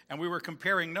day, and we were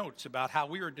comparing notes about how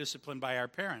we were disciplined by our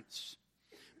parents.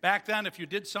 Back then, if you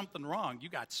did something wrong, you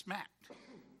got smacked.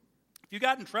 If you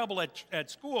got in trouble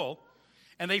at school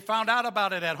and they found out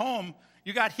about it at home,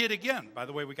 you got hit again. By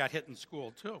the way, we got hit in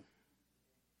school too.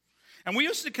 And we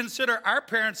used to consider our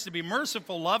parents to be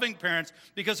merciful, loving parents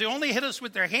because they only hit us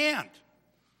with their hand.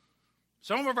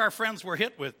 Some of our friends were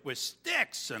hit with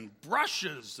sticks and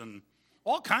brushes and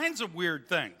all kinds of weird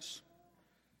things.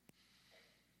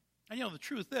 And the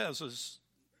truth is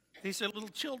these are little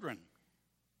children.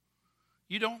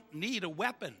 You don't need a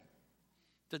weapon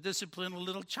to discipline a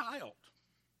little child.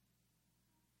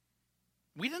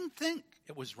 We didn't think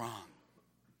it was wrong.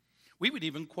 We would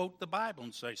even quote the Bible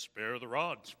and say, spare the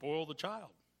rod, spoil the child.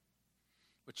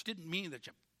 which didn't mean that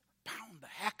you pound the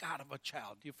heck out of a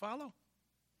child. Do you follow?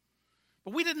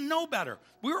 But we didn't know better.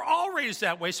 We were all raised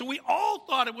that way, so we all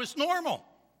thought it was normal.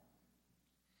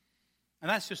 And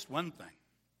that's just one thing.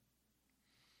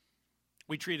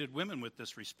 We treated women with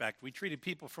disrespect. We treated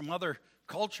people from other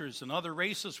cultures and other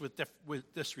races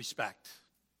with disrespect.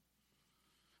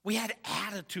 We had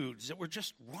attitudes that were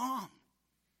just wrong,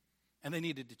 and they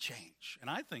needed to change. And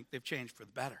I think they've changed for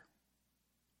the better.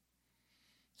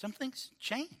 Some things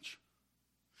change.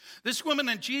 This woman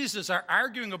and Jesus are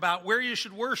arguing about where you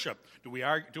should worship. Do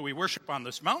we worship on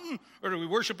this mountain, or do we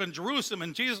worship in Jerusalem?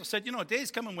 And Jesus said, a day's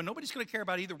coming when nobody's going to care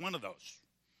about either one of those.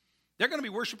 They're going to be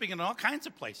worshiping in all kinds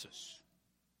of places.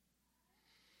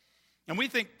 And we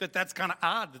think that that's kind of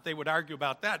odd that they would argue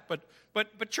about that.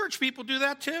 But church people do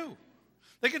that too.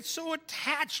 They get so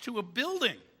attached to a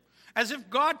building as if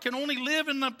God can only live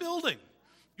in the building.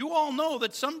 You all know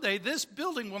that someday this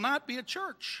building will not be a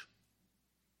church.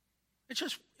 It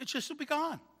just will be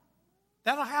gone.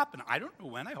 That'll happen. I don't know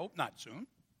when. I hope not soon.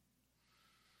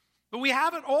 But we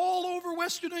have it all over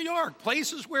Western New York,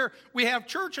 places where we have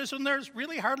churches and there's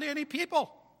really hardly any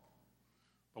people.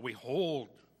 But we hold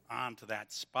on to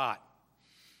that spot.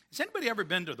 Has anybody ever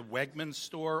been to the Wegmans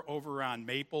store over on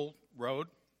Maple Road?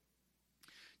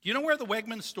 Do you know where the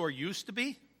Wegmans store used to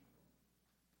be?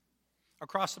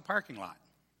 Across the parking lot.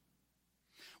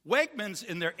 Wegmans,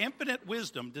 in their infinite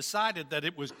wisdom, decided that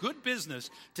it was good business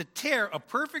to tear a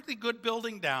perfectly good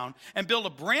building down and build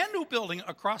a brand new building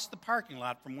across the parking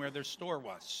lot from where their store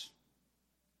was.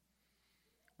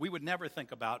 We would never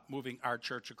think about moving our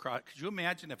church across. Could you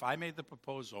imagine if I made the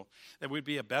proposal that we'd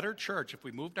be a better church if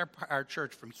we moved our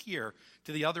church from here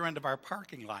to the other end of our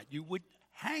parking lot? You would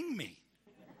hang me.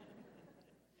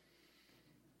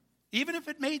 Even if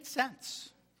it made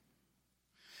sense.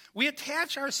 We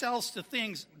attach ourselves to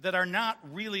things that are not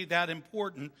really that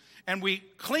important, and we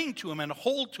cling to them and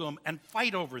hold to them and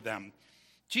fight over them.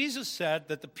 Jesus said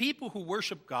that the people who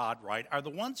worship God right are the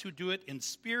ones who do it in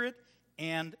spirit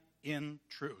and in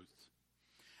truth.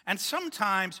 And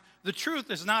sometimes the truth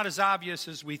is not as obvious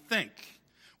as we think.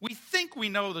 We think we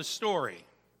know the story.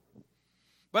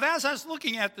 But as I was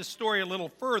looking at the story a little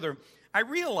further, I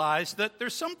realized that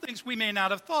there's some things we may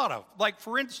not have thought of. Like,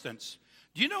 for instance,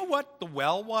 do you know what the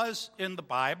well was in the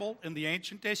Bible in the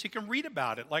ancient days? You can read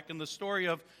about it, like in the story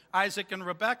of Isaac and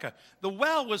Rebekah. The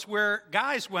well was where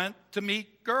guys went to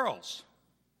meet girls.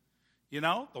 You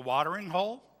know, the watering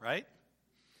hole, right?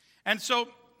 And so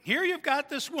here you've got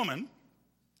this woman,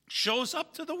 shows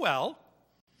up to the well,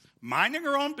 minding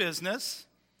her own business,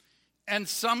 and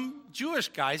some Jewish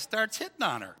guy starts hitting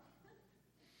on her.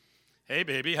 Hey,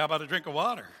 baby, how about a drink of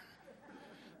water?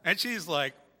 And she's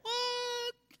like,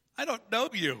 what? I don't know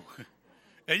you.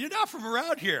 And you're not from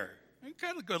around here. You're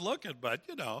kind of good looking, but,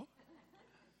 you know.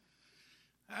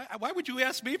 Why would you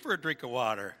ask me for a drink of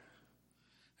water?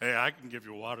 Hey, I can give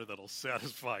you water that'll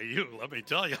satisfy you, let me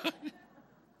tell you.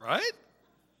 Right?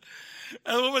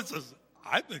 And the woman says,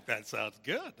 I think that sounds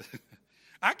good.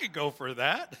 I could go for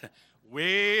that.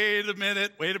 Wait a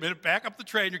minute, back up the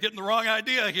train. You're getting the wrong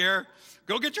idea here.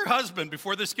 Go get your husband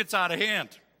before this gets out of hand.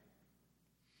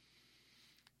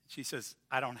 She says,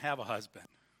 I don't have a husband.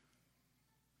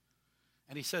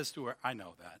 And he says to her, I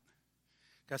know that.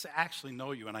 Because I actually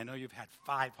know you, and I know you've had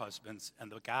 5 husbands, and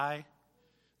the guy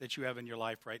that you have in your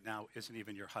life right now isn't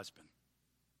even your husband.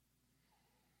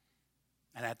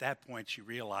 And at that point, she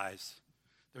realized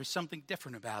there was something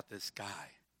different about this guy.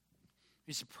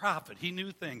 He's a prophet. He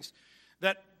knew things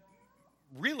that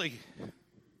really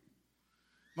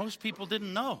most people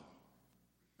didn't know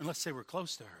unless they were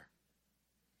close to her.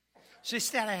 So they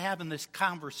started having this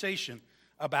conversation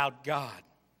about God.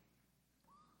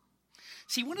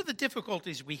 See, one of the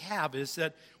difficulties we have is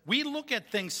that we look at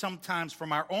things sometimes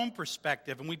from our own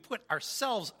perspective and we put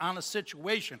ourselves on a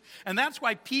situation. And that's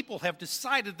why people have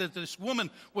decided that this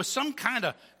woman was some kind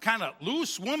of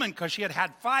loose woman because she had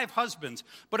had 5 husbands.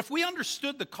 But if we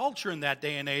understood the culture in that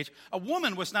day and age, a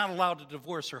woman was not allowed to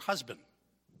divorce her husband.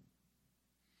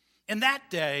 In that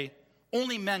day,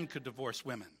 only men could divorce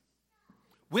women.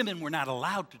 Women were not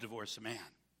allowed to divorce a man.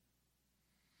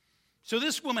 So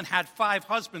this woman had 5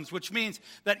 husbands, which means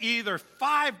that either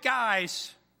 5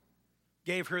 guys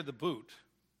gave her the boot,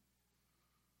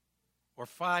 or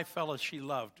 5 fellas she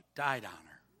loved died on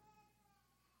her,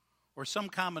 or some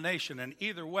combination. And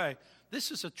either way,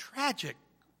 this is a tragic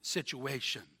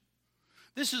situation.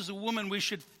 This is a woman we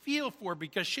should feel for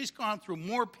because she's gone through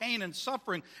more pain and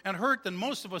suffering and hurt than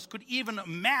most of us could even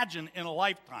imagine in a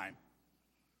lifetime.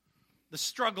 The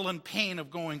struggle and pain of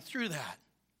going through that.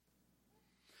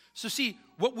 So see,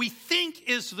 what we think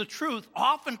is the truth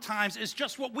oftentimes is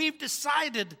just what we've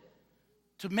decided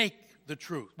to make the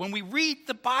truth. When we read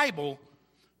the Bible,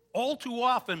 all too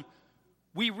often,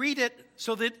 we read it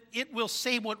so that it will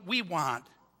say what we want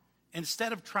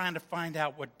instead of trying to find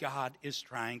out what God is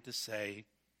trying to say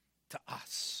to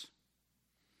us.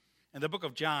 In the book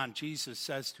of John, Jesus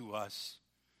says to us,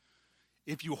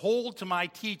 if you hold to my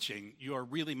teaching, you are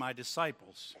really my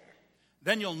disciples.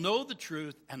 Then you'll know the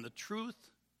truth, and the truth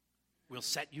will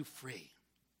set you free.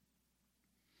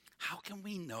 How can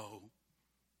we know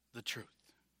the truth?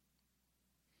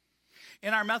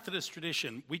 In our Methodist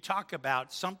tradition, we talk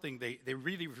about something they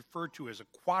really refer to as a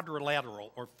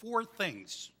quadrilateral, or four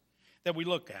things that we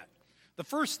look at. The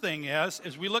first thing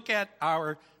is we look at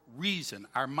our reason,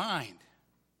 our mind.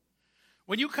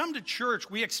 When you come to church,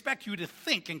 we expect you to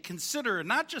think and consider and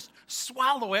not just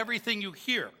swallow everything you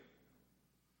hear,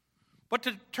 but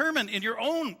to determine in your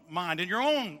own mind, in your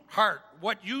own heart,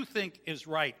 what you think is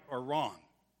right or wrong.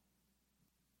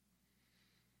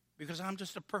 Because I'm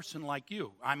just a person like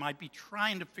you. I might be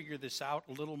trying to figure this out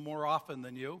a little more often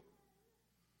than you,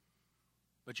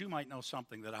 but you might know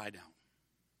something that I don't.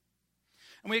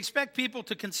 And we expect people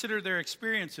to consider their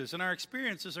experiences, and our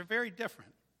experiences are very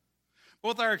different.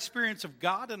 Both our experience of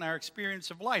God and our experience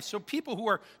of life. So people who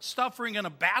are suffering in a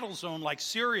battle zone like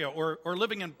Syria or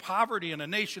living in poverty in a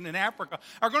nation in Africa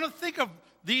are going to think of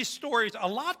these stories a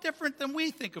lot different than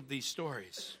we think of these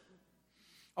stories.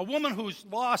 A woman who's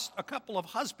lost a couple of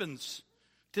husbands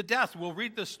to death will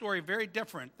read this story very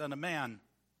different than a man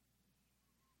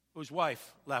whose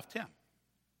wife left him.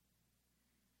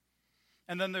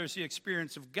 And then there's the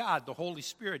experience of God, the Holy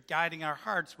Spirit guiding our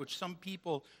hearts, which some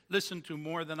people listen to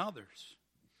more than others.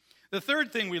 The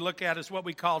third thing we look at is what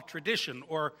we call tradition,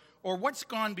 or what's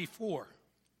gone before.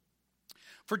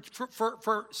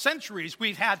 For centuries,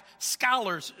 we've had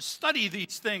scholars study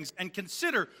these things and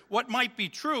consider what might be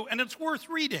true, and it's worth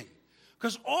reading,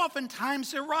 because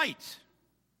oftentimes they're right.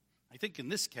 I think in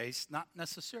this case, not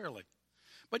necessarily.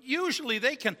 But usually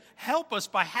they can help us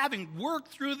by having worked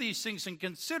through these things and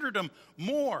considered them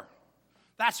more.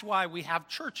 That's why we have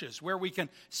churches where we can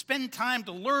spend time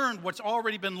to learn what's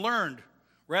already been learned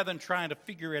rather than trying to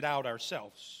figure it out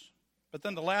ourselves. But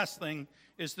then the last thing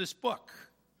is this book.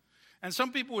 And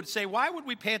some people would say, why would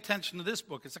we pay attention to this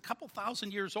book? It's a couple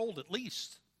thousand years old at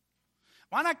least.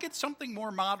 Why not get something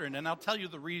more modern? And I'll tell you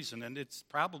the reason, and it's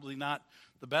probably not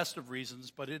the best of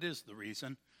reasons, but it is the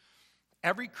reason.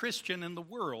 Every Christian in the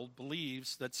world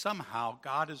believes that somehow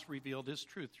God has revealed his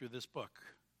truth through this book.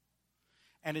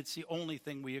 And it's the only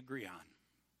thing we agree on.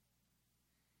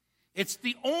 It's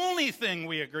the only thing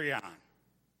we agree on.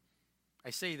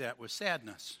 I say that with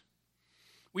sadness.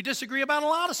 We disagree about a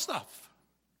lot of stuff,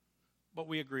 but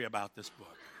we agree about this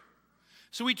book.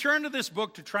 So we turn to this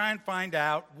book to try and find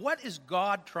out, what is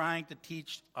God trying to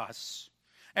teach us?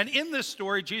 And in this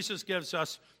story, Jesus gives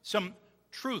us some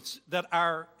truths that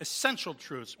are essential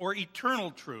truths or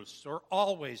eternal truths or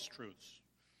always truths.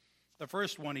 The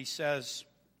first one, he says,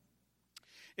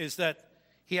 is that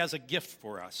he has a gift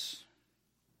for us.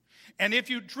 And if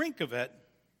you drink of it,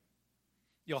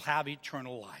 you'll have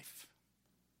eternal life.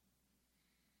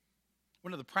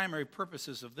 One of the primary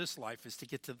purposes of this life is to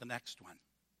get to the next one.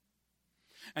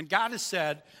 And God has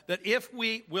said that if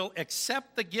we will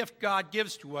accept the gift God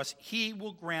gives to us, he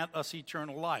will grant us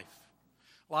eternal life.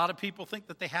 A lot of people think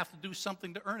that they have to do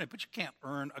something to earn it, but you can't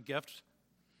earn a gift.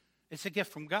 It's a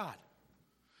gift from God.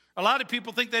 A lot of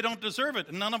people think they don't deserve it,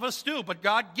 and none of us do, but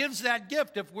God gives that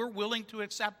gift if we're willing to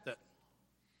accept it.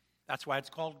 That's why it's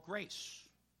called grace.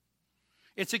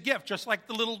 It's a gift, just like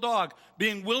the little dog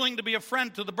being willing to be a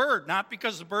friend to the bird, not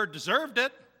because the bird deserved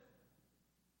it.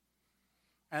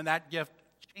 And that gift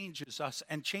changes us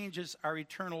and changes our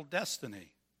eternal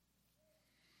destiny.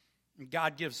 And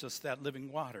God gives us that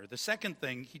living water. The second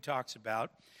thing he talks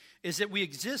about is that we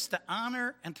exist to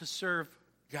honor and to serve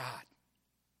God.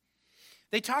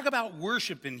 They talk about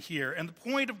worship in here, and the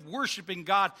point of worshiping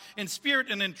God in spirit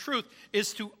and in truth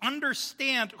is to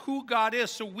understand who God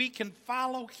is so we can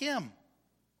follow him.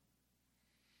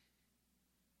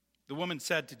 The woman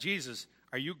said to Jesus,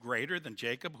 "Are you greater than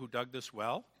Jacob who dug this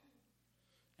well?"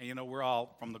 And you know, we're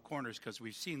all from the corners because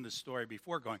we've seen this story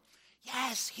before going,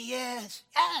 yes, he is.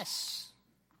 Yes.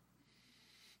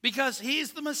 Because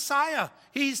he's the Messiah.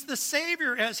 He's the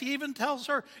Savior, as he even tells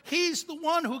her. He's the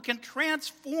one who can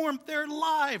transform their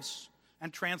lives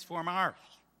and transform ours.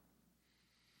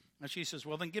 And she says,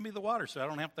 well, then give me the water so I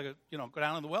don't have to, go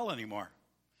down in the well anymore.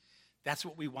 That's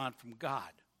what we want from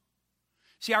God.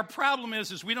 See, our problem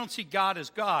is we don't see God as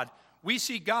God. We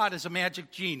see God as a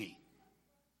magic genie.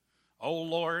 Oh,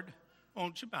 Lord,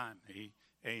 won't you buy me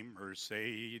a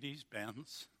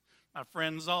Mercedes-Benz? My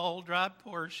friends all drive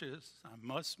Porsches. I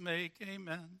must make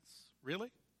amends. Really?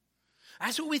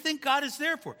 That's what we think God is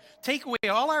there for. Take away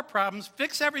all our problems,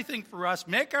 fix everything for us,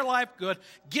 make our life good,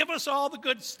 give us all the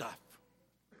good stuff.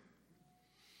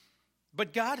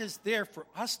 But God is there for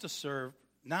us to serve,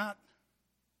 not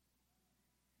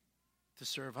to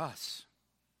serve us.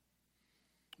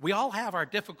 We all have our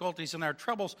difficulties and our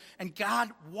troubles, and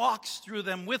God walks through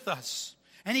them with us,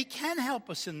 and He can help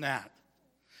us in that.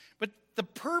 But the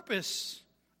purpose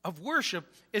of worship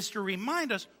is to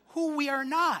remind us who we are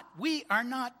not. We are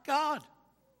not God.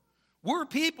 We're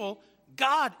people.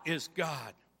 God is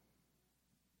God.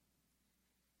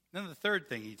 Then the third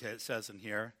thing he says in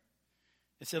here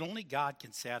is that only God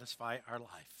can satisfy our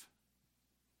life.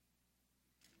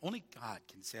 Only God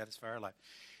can satisfy our life.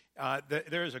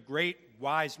 There is a great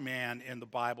wise man in the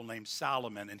Bible named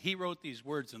Solomon, and he wrote these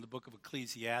words in the book of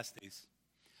Ecclesiastes.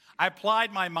 I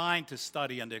applied my mind to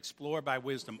study and to explore by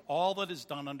wisdom all that is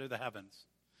done under the heavens.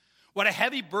 What a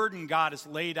heavy burden God has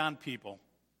laid on people.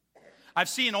 I've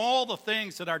seen all the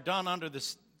things that are done under the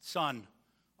sun.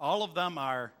 All of them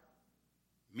are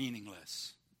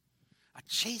meaningless. A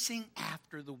chasing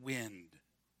after the wind.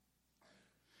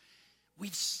 We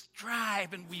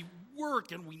strive and we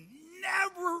work and we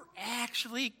never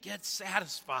actually get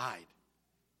satisfied.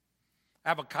 I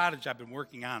have a cottage I've been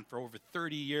working on for over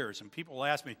 30 years, and people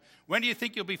ask me, when do you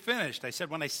think you'll be finished? I said,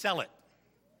 when I sell it.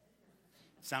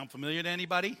 Sound familiar to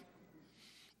anybody?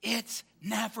 It's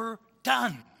never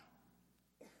done.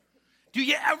 Do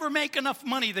you ever make enough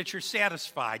money that you're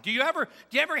satisfied? Do you ever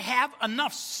have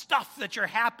enough stuff that you're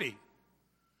happy?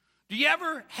 Do you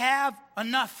ever have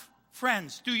enough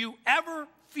friends? Do you ever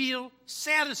feel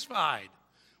satisfied?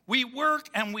 We work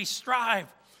and we strive,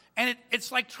 and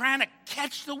it's like trying to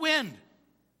catch the wind.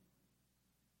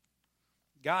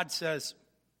 God says,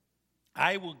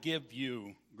 I will give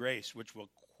you grace which will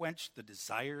quench the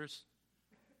desires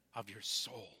of your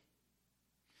soul.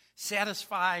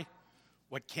 Satisfy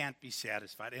what can't be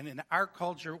satisfied. And in our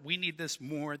culture, we need this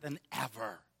more than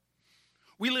ever.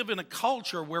 We live in a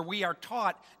culture where we are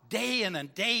taught day in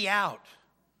and day out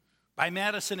by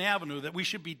Madison Avenue that we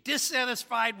should be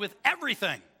dissatisfied with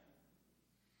everything.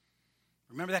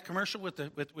 Remember that commercial with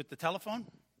the telephone?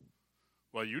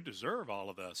 Well, you deserve all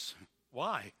of this.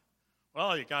 Why?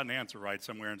 Well, you got an answer right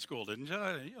somewhere in school, didn't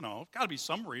you? You know, got to be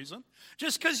some reason.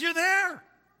 Just because you're there.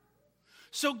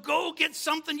 So go get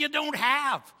something you don't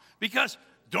have. Because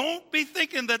don't be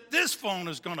thinking that this phone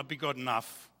is going to be good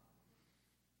enough.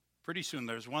 Pretty soon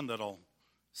there's one that'll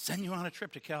send you on a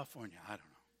trip to California. I don't know.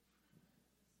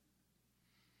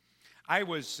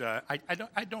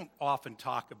 I don't often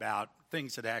talk about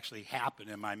things that actually happen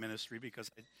in my ministry because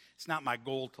it's not my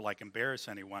goal to embarrass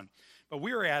anyone. But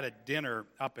we were at a dinner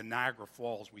up in Niagara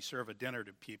Falls. We serve a dinner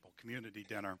to people, community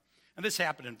dinner. And this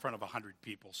happened in front of 100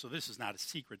 people, so this is not a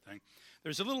secret thing.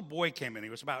 There's a little boy came in. He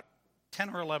was about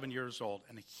 10 or 11 years old,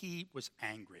 and he was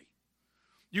angry.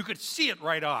 You could see it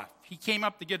right off. He came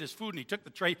up to get his food, and he took the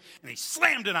tray, and he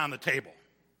slammed it on the table.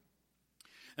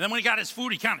 And then when he got his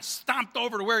food, he kind of stomped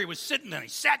over to where he was sitting, and he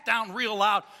sat down real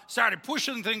loud, started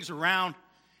pushing things around.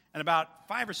 And about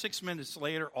 5 or 6 minutes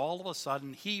later, all of a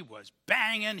sudden, he was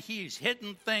banging, he's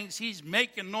hitting things, he's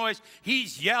making noise,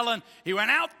 he's yelling. He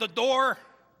went out the door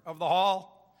of the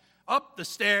hall, up the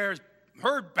stairs,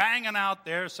 heard banging out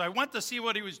there, so I went to see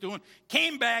what he was doing,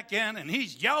 came back in, and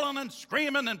he's yelling and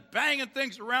screaming and banging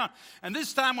things around. And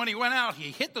this time when he went out,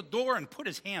 he hit the door and put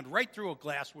his hand right through a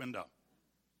glass window.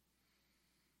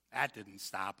 That didn't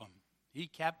stop him. He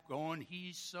kept going.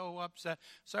 He's so upset.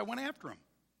 So I went after him.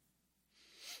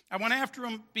 I went after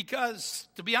him because,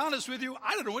 to be honest with you,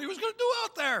 I don't know what he was going to do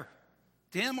out there,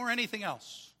 to him or anything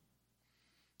else.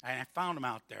 And I found him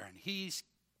out there, and he's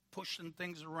pushing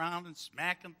things around and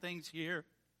smacking things here.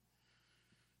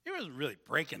 He wasn't really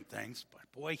breaking things, but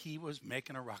boy, he was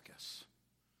making a ruckus.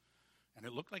 And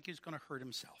it looked like he was going to hurt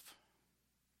himself.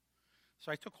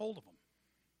 So I took hold of him.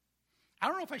 I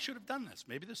don't know if I should have done this.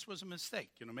 Maybe this was a mistake.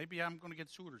 Maybe I'm going to get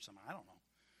sued or something. I don't know.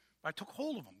 But I took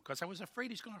hold of him because I was afraid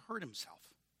he's going to hurt himself.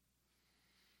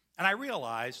 And I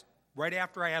realized right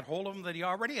after I had hold of him that he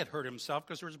already had hurt himself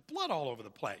because there was blood all over the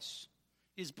place.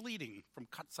 He's bleeding from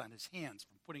cuts on his hands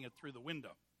from putting it through the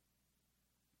window.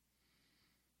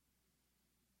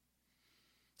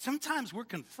 Sometimes we're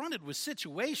confronted with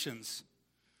situations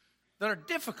that are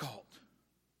difficult.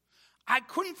 I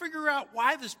couldn't figure out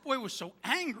why this boy was so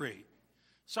angry.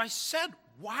 So I said,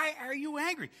 why are you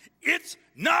angry? It's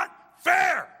not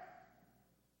fair.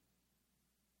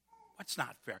 What's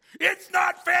not fair? It's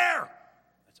not fair.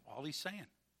 That's all he's saying.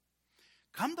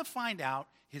 Come to find out,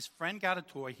 his friend got a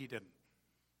toy he didn't.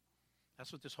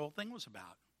 That's what this whole thing was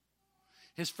about.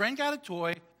 His friend got a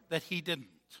toy that he didn't.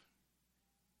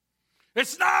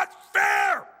 It's not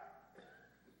fair.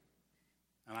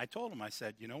 And I told him, I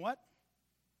said, you know what?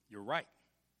 You're right.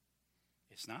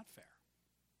 It's not fair.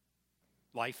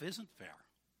 Life isn't fair.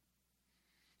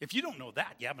 If you don't know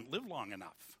that, you haven't lived long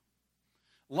enough.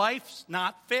 Life's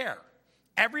not fair.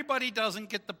 Everybody doesn't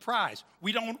get the prize.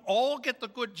 We don't all get the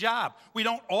good job. We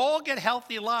don't all get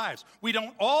healthy lives. We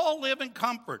don't all live in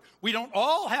comfort. We don't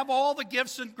all have all the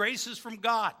gifts and graces from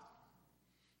God.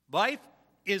 Life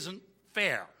isn't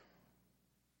fair.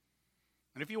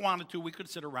 And if you wanted to, we could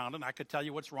sit around and I could tell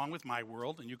you what's wrong with my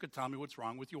world, and you could tell me what's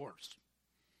wrong with yours.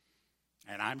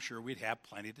 And I'm sure we'd have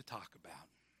plenty to talk about.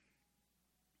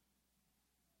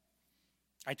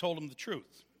 I told him the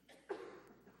truth.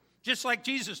 Just like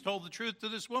Jesus told the truth to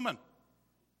this woman.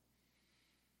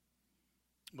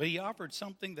 But he offered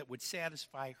something that would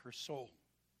satisfy her soul.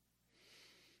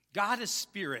 God is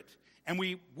spirit, and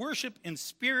we worship in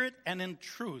spirit and in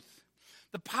truth.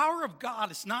 The power of God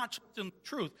is not just in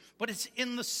truth, but it's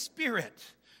in the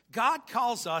spirit. God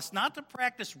calls us not to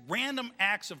practice random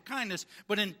acts of kindness,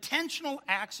 but intentional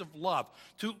acts of love,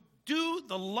 to do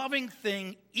the loving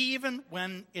thing even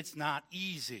when it's not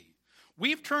easy.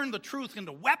 We've turned the truth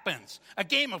into weapons, a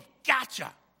game of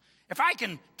gotcha. If I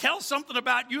can tell something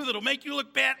about you that'll make you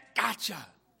look bad, gotcha.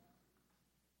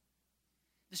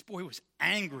 This boy was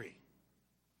angry.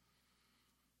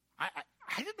 I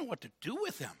didn't know what to do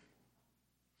with him.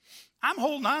 I'm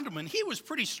holding on to him, and he was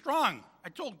pretty strong. I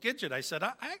told Gidget, I said,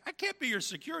 I can't be your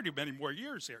security many more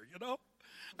years here, you know.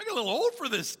 I got a little old for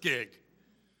this gig.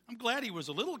 I'm glad he was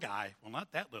a little guy. Well,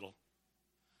 not that little.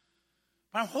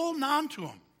 But I'm holding on to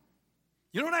him.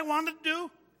 You know what I wanted to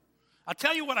do? I'll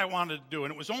tell you what I wanted to do,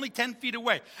 and it was only 10 feet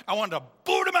away. I wanted to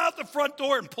boot him out the front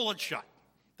door and pull it shut.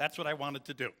 That's what I wanted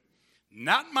to do.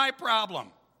 Not my problem.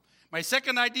 My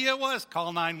second idea was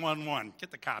call 911. Get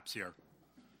the cops here.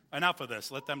 Enough of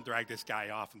this. Let them drag this guy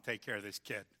off and take care of this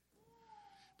kid.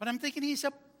 But I'm thinking he's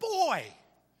a boy.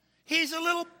 He's a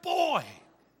little boy.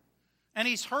 And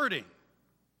he's hurting.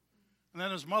 And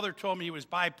then his mother told me he was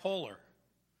bipolar.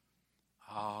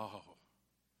 Oh.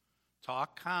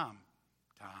 Talk calm,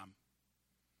 Tom.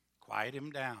 Quiet him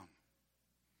down.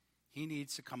 He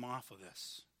needs to come off of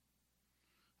this.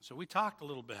 So we talked a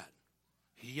little bit.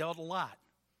 He yelled a lot.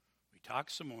 We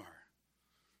talked some more.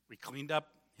 We cleaned up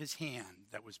his hand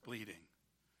that was bleeding.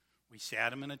 We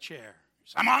sat him in a chair. He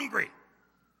said, I'm hungry.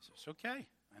 I said, it's okay.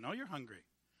 I know you're hungry.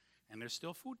 And there's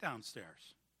still food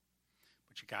downstairs.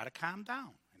 But you got to calm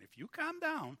down. And if you calm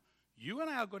down, you and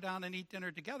I will go down and eat dinner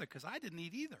together, because I didn't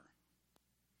eat either.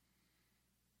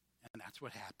 And that's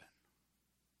what happened.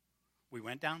 We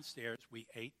went downstairs. We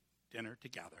ate dinner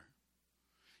together.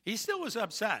 He still was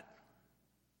upset.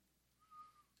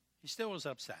 He still was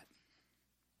upset.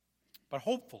 But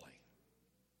hopefully,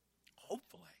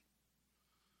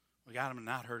 we got him to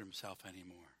not hurt himself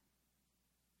anymore.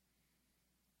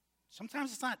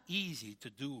 Sometimes it's not easy to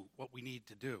do what we need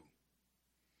to do.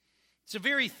 It's the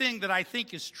very thing that I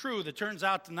think is true that turns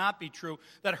out to not be true,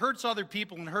 that hurts other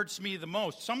people and hurts me the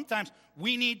most. Sometimes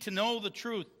we need to know the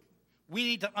truth. We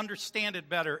need to understand it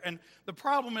better. And the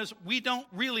problem is we don't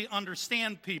really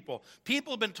understand people.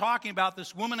 People have been talking about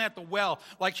this woman at the well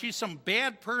like she's some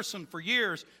bad person for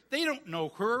years. They don't know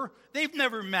her. They've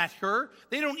never met her.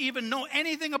 They don't even know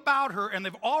anything about her, and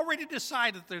they've already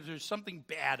decided that there's something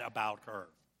bad about her.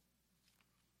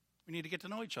 We need to get to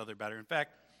know each other better. In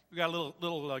fact, we got a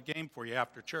little game for you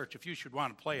after church. If you should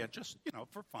want to play it, just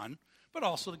for fun, but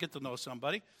also to get to know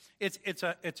somebody. It's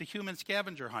a human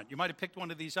scavenger hunt. You might have picked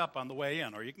one of these up on the way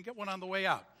in, or you can get one on the way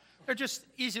out. They're just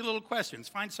easy little questions.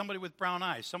 Find somebody with brown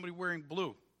eyes, somebody wearing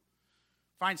blue.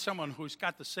 Find someone who's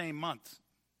got the same month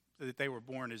that they were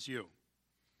born as you.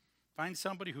 Find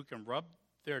somebody who can rub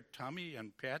their tummy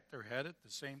and pat their head at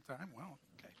the same time. Well,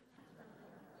 okay.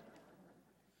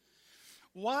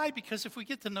 Why? Because if we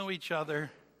get to know each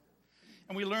other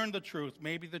and we learn the truth,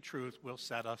 maybe the truth will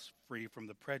set us free from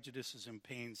the prejudices and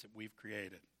pains that we've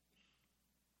created.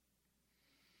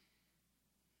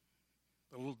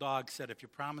 The little dog said, if you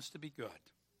promise to be good,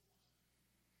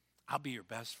 I'll be your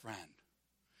best friend.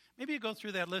 Maybe you go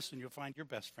through that list and you'll find your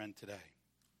best friend today.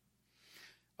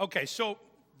 Okay, so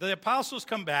the apostles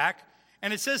come back,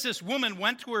 and it says this woman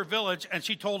went to her village, and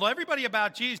she told everybody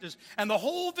about Jesus, and the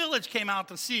whole village came out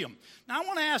to see him. Now, I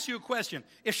want to ask you a question.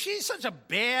 If she's such a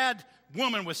bad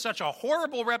woman with such a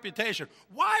horrible reputation,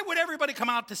 why would everybody come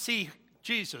out to see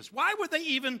Jesus? Why would they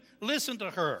even listen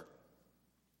to her?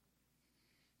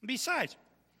 Besides,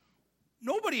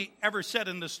 nobody ever said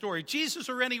in this story, Jesus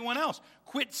or anyone else,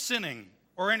 quit sinning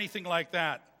or anything like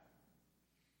that.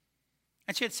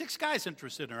 And she had 6 guys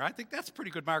interested in her. I think that's a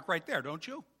pretty good mark right there, don't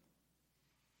you?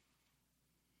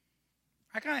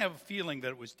 I kind of have a feeling that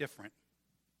it was different.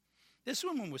 This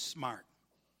woman was smart.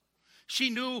 She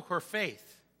knew her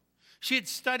faith. She had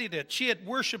studied it. She had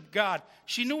worshiped God.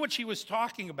 She knew what she was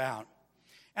talking about.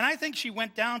 And I think she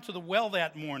went down to the well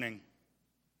that morning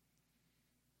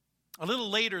a little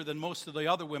later than most of the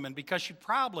other women, because she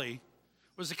probably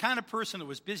was the kind of person that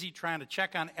was busy trying to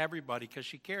check on everybody because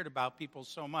she cared about people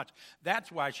so much.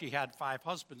 That's why she had 5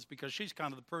 husbands, because she's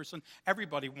kind of the person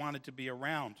everybody wanted to be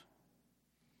around.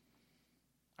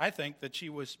 I think that she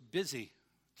was busy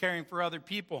caring for other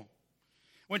people.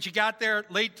 When she got there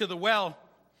late to the well,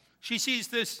 she sees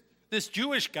this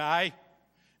Jewish guy,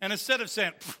 and instead of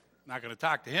saying, not going to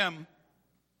talk to him,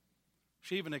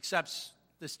 she even accepts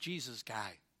this Jesus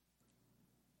guy.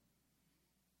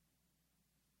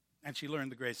 And she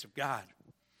learned the grace of God.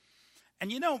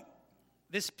 And you know,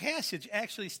 this passage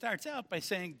actually starts out by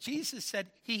saying Jesus said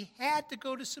he had to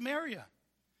go to Samaria.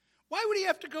 Why would he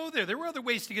have to go there? There were other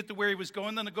ways to get to where he was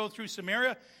going than to go through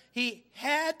Samaria. He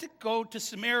had to go to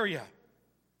Samaria.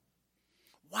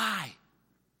 Why?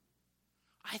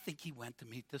 I think he went to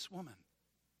meet this woman.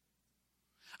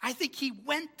 I think he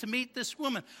went to meet this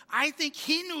woman. I think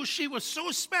he knew she was so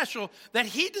special that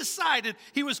he decided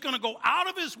he was going to go out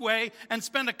of his way and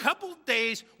spend a couple of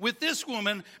days with this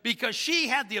woman because she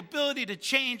had the ability to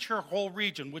change her whole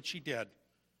region, which she did,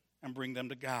 and bring them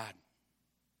to God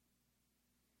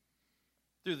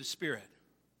through the Spirit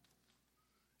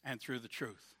and through the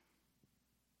truth.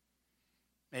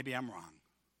 Maybe I'm wrong.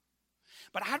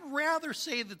 But I'd rather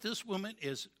say that this woman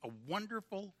is a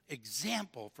wonderful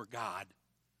example for God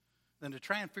than to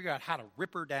try and figure out how to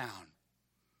rip her down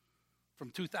from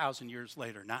 2,000 years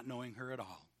later, not knowing her at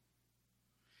all.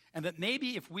 And that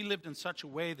maybe if we lived in such a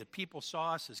way that people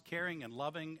saw us as caring and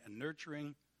loving and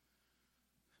nurturing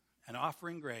and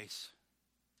offering grace,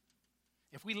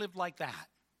 if we lived like that,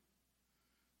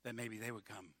 then maybe they would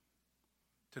come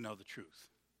to know the truth,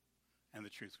 and the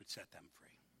truth would set them free.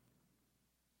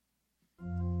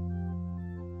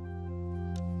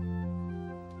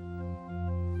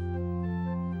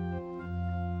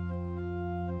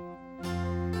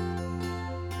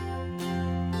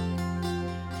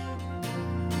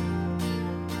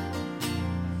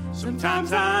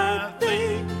 Sometimes I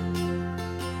think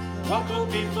what will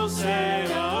people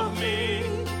say of me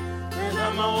when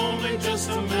I'm only just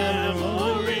a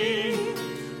memory,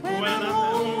 when I'm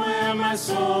home where my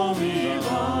soul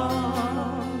belongs.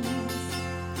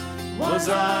 Was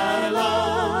I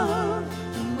loved?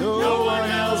 No one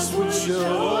else would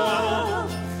show up.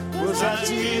 Was I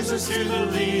Jesus to the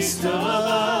least of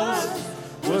us?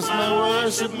 Was my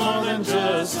worship more than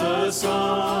just a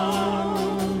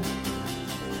song?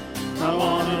 I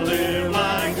want to live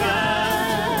like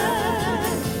that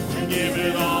and give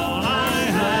it all I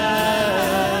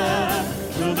have,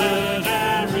 so that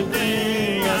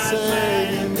everything I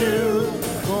say and do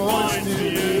points to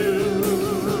you.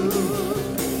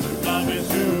 Love is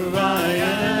who I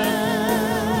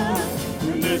am,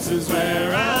 and this is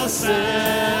where I'll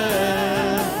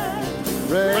stand,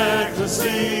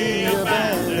 recklessly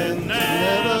abandoned,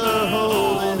 never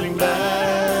holding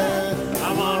back.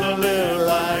 I want to live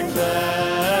like that.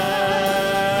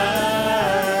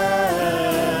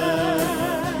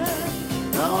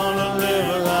 I want to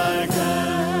live like that.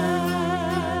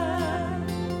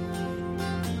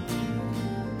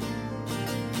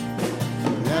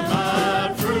 Am I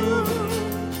proof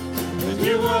that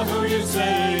you are who you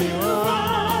say you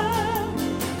are?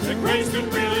 That grace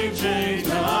could really change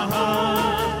our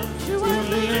heart to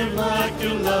live like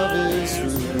your love is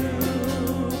true.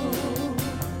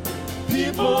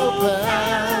 People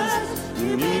pass,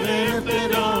 and even if they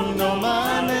don't know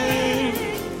my name,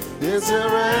 is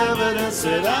there evidence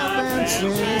that I've been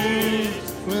changed?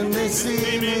 When they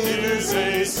see me,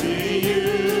 they see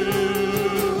you.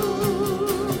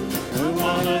 I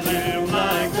want to live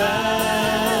like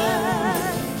that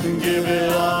and give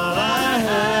it all I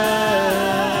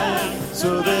have,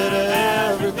 so that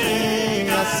everything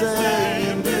I say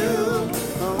and do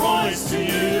points to you.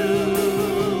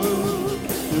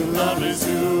 Your love is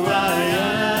who I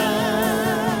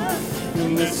am,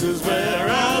 and this is where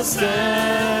I'll stand,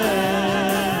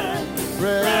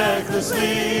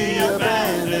 recklessly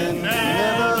abandoned,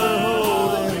 never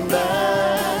holding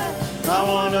back. I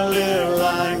want to live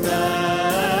like that.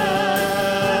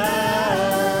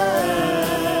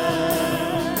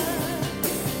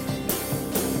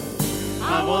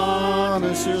 I want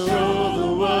to show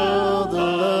the world the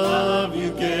love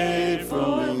you gave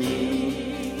for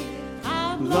me.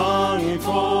 I'm longing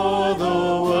for the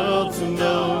world to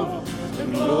know the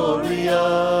glory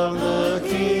of the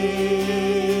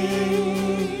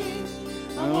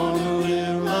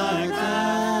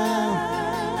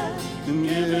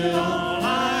give it all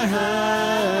I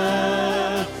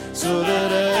have, so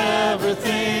that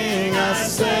everything I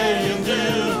say and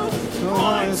do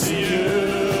points to you.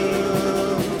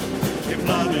 If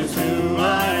love is who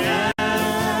I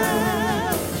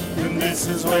am, then this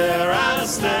is where I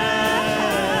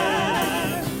stand,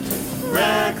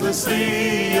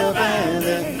 recklessly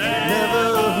abandoned,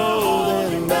 never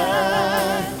holding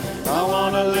back. I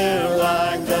want to live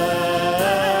like that.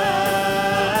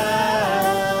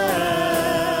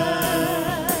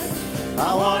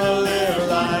 I want to live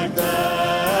like that.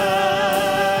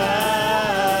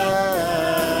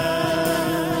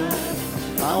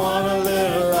 I want to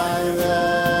live like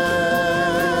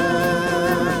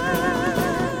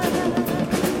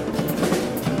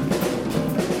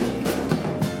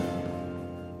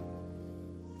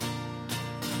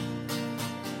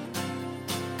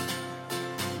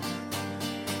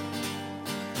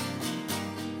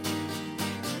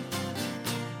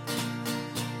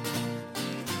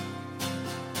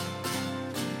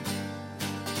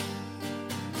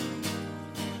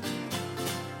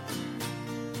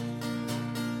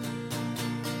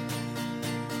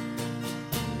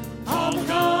all the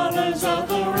colors of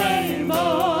the rainbow,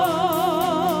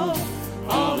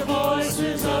 all the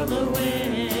voices of the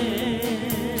wind,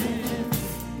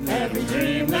 every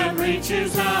dream that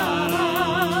reaches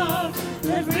out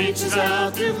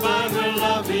to find where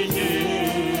love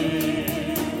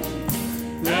begins,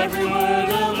 every word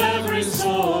of every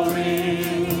story,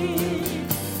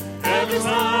 every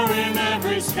star in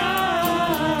every sky,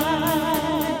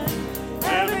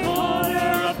 every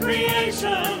corner of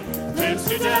creation lives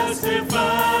to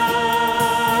testify.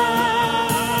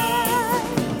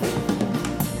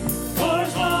 For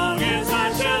as long as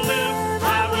I shall live,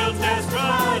 I will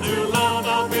testify to love.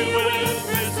 I'll be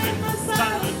witness in the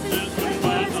silences when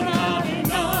words are not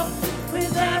enough.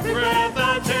 With every breath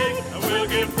I take, I will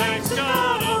give thanks to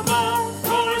God above.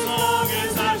 For as long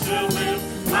as I shall live,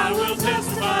 I will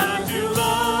testify to love.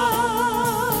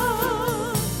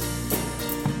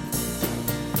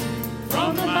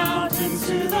 From the mountains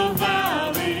to the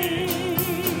valleys,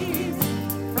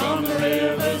 from the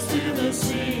rivers to the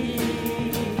sea,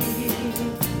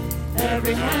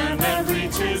 every hand that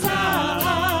reaches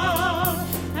out,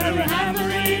 every hand that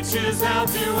reaches out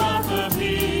to offer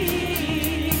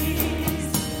peace,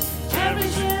 every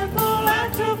simple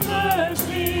act of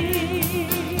mercy,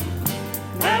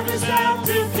 every step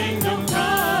to kingdom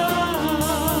come,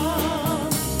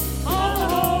 all the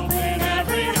hope in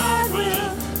every heart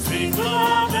will speak the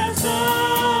love that's done.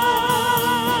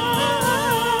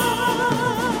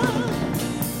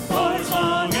 For as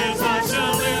long as I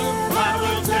shall live, I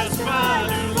will testify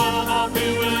to love. I'll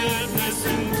be witness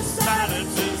in the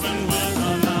silences when words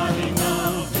are not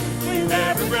enough. With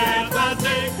every breath I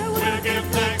take, I will give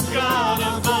thanks to God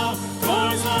above. For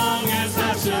as long as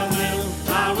I shall live,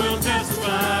 I will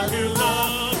testify to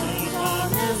love. For as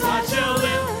long as I shall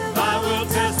live, I will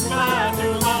testify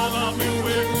to love. I'll be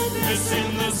witness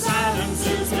in the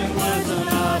silences when words are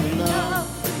not enough.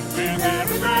 With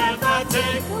every breath I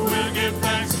take, I will give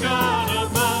thanks to God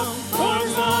above. For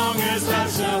as long as I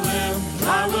shall live,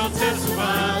 I will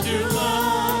testify to love.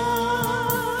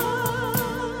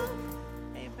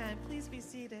 Amen. Please be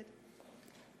seated.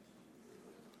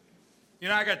 You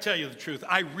know, I got to tell you the truth.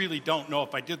 I really don't know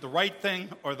if I did the right thing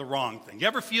or the wrong thing. You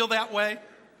ever feel that way?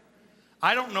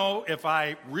 I don't know if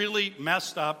I really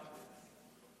messed up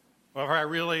or if I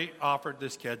really offered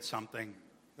this kid something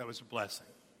that was a blessing.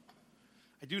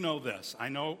 I do know this. I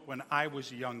know when I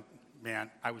was a young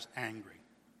man, I was angry.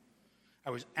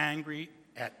 I was angry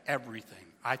at everything.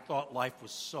 I thought life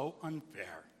was so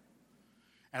unfair.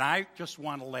 And I just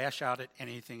want to lash out at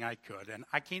anything I could. And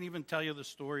I can't even tell you the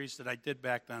stories that I did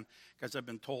back then because I've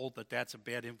been told that that's a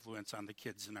bad influence on the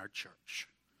kids in our church.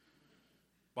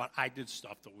 But I did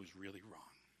stuff that was really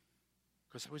wrong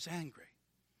because I was angry.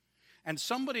 And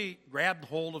somebody grabbed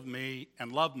hold of me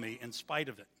and loved me in spite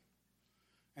of it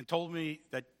and told me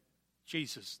that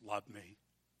Jesus loved me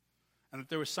and that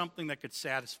there was something that could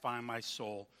satisfy my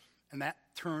soul. And that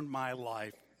turned my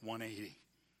life 180.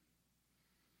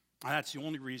 And that's the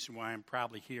only reason why I'm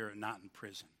probably here and not in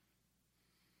prison.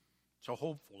 So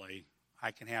hopefully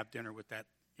I can have dinner with that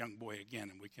young boy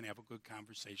again and we can have a good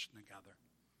conversation together.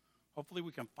 Hopefully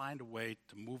we can find a way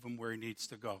to move him where he needs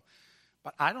to go.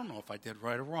 But I don't know if I did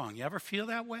right or wrong. You ever feel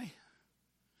that way?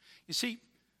 You see,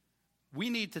 we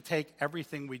need to take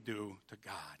everything we do to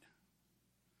God.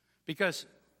 Because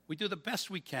we do the best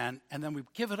we can, and then we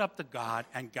give it up to God,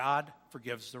 and God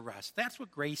forgives the rest. That's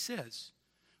what grace is.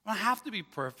 We don't have to be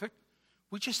perfect.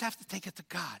 We just have to take it to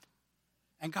God.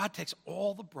 And God takes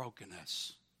all the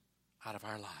brokenness out of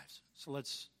our lives. So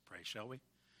let's pray, shall we?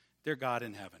 Dear God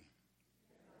in heaven,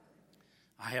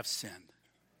 I have sinned.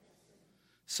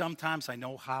 Sometimes I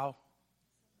know how,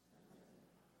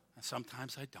 and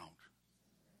sometimes I don't.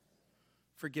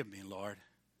 Forgive me, Lord,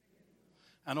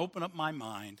 and open up my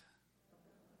mind,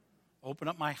 open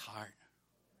up my heart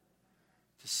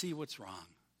to see what's wrong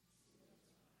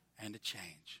and to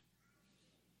change.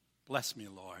 Bless me,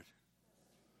 Lord.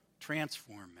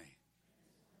 Transform me,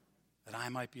 that I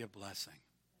might be a blessing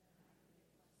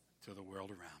to the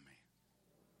world around me.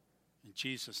 In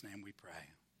Jesus' name we pray.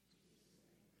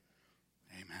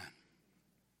 Amen.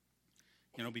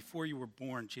 You know, before you were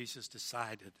born, Jesus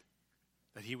decided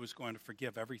that he was going to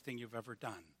forgive everything you've ever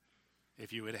done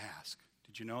if you would ask.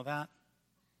 Did you know that?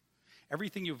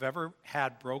 Everything you've ever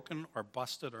had broken or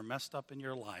busted or messed up in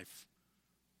your life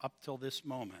up till this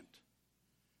moment,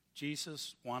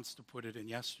 Jesus wants to put it in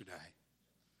yesterday.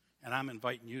 And I'm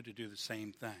inviting you to do the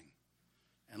same thing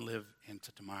and live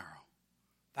into tomorrow.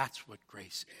 That's what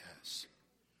grace is.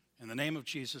 In the name of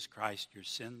Jesus Christ, your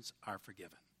sins are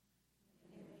forgiven.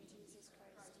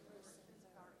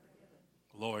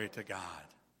 Glory to God.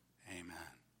 Amen.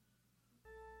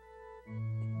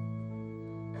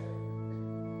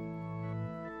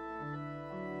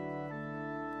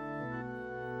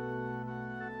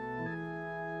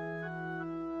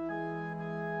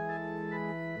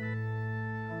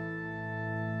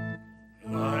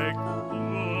 Like the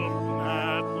woman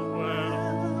at the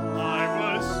well, I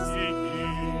was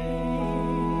seeking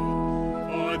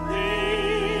for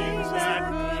things that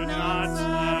could not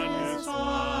satisfy.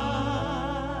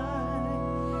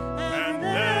 And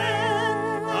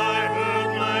then I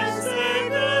heard my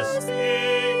Savior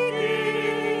speaking,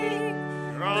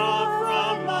 draw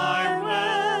from my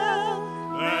well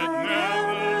that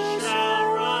never shall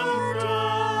run dry.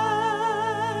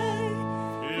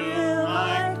 Fill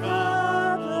my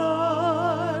cup,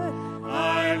 Lord,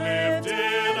 I lift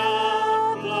it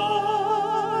up,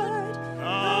 Lord.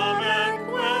 Come and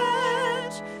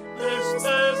quench this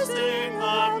thirsting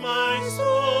of my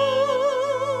soul.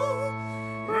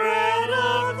 Bread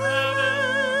of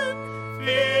heaven,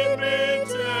 feed me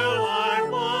till I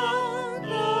want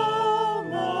no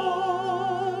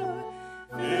more.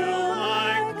 Fill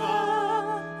my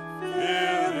cup,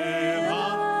 fill it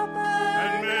up,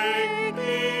 and make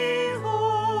me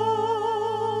whole.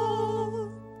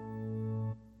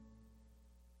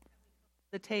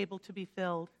 The table to be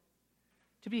filled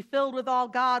with all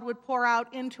God would pour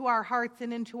out into our hearts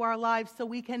and into our lives so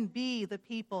we can be the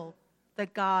people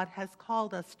that God has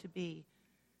called us to be,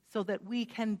 so that we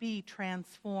can be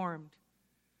transformed.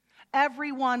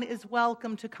 Everyone is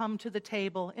welcome to come to the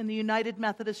table in the United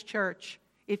Methodist Church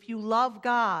if you love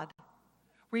God,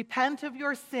 repent of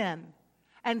your sin,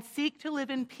 and seek to live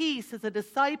in peace as a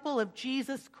disciple of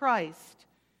Jesus Christ.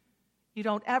 You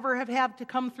don't ever have had to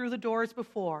come through the doors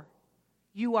before.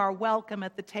 You are welcome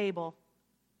at the table.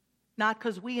 Not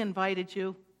because we invited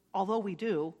you, although we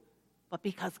do, but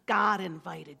because God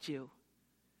invited you.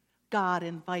 God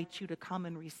invites you to come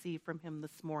and receive from him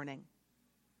this morning.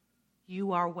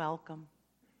 You are welcome.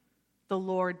 The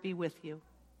Lord be with you.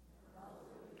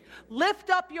 Lift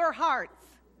up your hearts.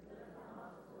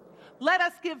 Let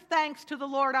us give thanks to the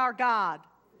Lord our God.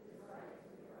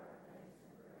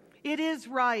 It is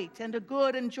right and a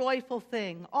good and joyful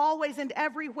thing, always and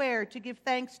everywhere, to give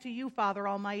thanks to you, Father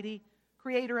Almighty,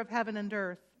 creator of heaven and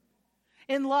earth.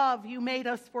 In love, you made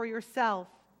us for yourself.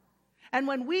 And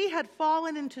when we had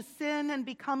fallen into sin and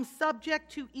become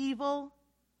subject to evil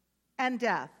and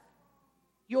death,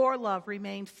 your love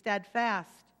remained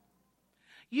steadfast.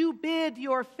 You bid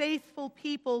your faithful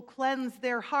people cleanse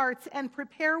their hearts and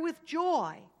prepare with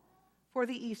joy for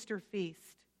the Easter feast,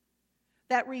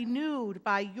 that renewed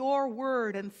by your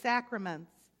word and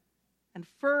sacraments, and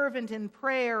fervent in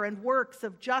prayer and works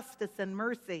of justice and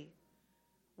mercy,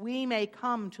 we may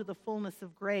come to the fullness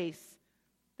of grace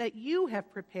that you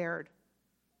have prepared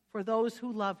for those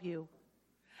who love you.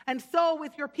 And so,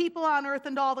 with your people on earth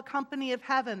and all the company of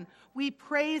heaven, we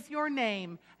praise your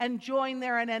name and join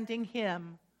their unending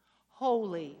hymn.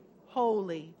 Holy,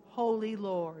 holy, holy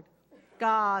Lord,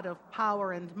 God of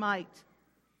power and might.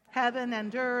 Heaven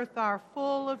and earth are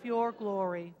full of your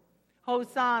glory.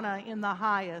 Hosanna in the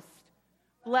highest.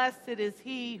 Blessed is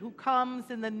he who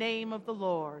comes in the name of the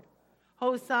Lord.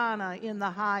 Hosanna in the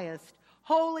highest.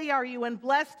 Holy are you, and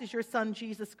blessed is your Son,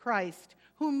 Jesus Christ,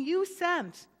 whom you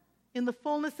sent in the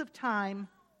fullness of time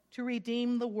to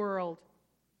redeem the world.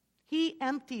 He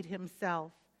emptied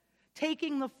himself,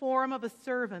 taking the form of a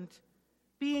servant,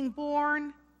 being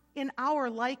born in our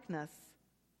likeness.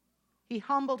 He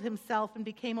humbled himself and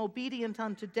became obedient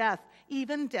unto death,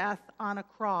 even death on a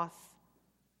cross.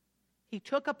 He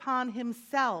took upon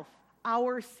himself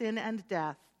our sin and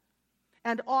death,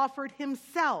 and offered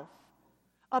himself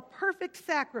a perfect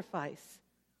sacrifice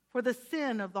for the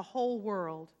sin of the whole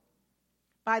world.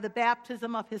 By the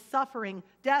baptism of his suffering,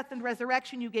 death, and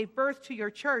resurrection, you gave birth to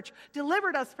your church,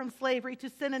 delivered us from slavery to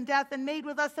sin and death, and made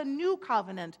with us a new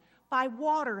covenant by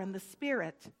water and the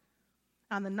Spirit.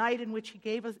 On the night in which he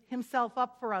gave himself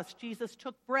up for us, Jesus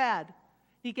took bread.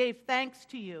 He gave thanks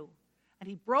to you, and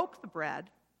he broke the bread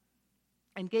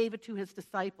and gave it to his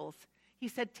disciples. He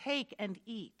said, "Take and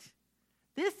eat.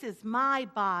 This is my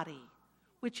body,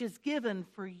 which is given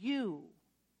for you."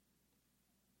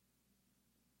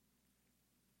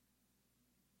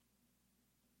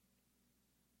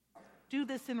 Do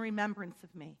this in remembrance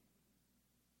of me.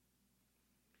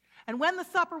 And when the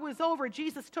supper was over,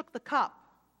 Jesus took the cup.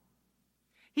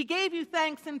 He gave you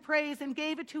thanks and praise and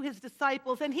gave it to his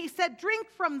disciples. And he said, "Drink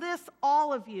from this,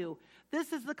 all of you.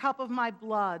 This is the cup of my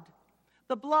blood,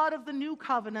 the blood of the new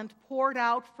covenant poured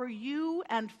out for you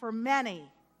and for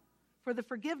many for the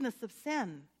forgiveness of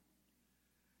sin.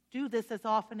 Do this as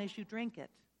often as you drink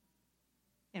it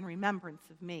in remembrance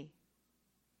of me."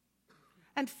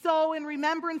 And so, in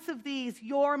remembrance of these,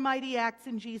 your mighty acts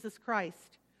in Jesus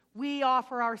Christ, we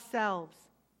offer ourselves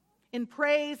in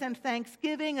praise and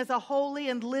thanksgiving as a holy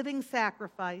and living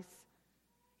sacrifice,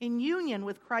 in union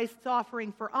with Christ's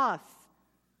offering for us,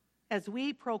 as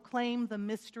we proclaim the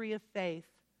mystery of faith.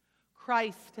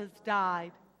 Christ has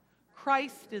died.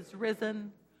 Christ is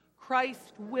risen.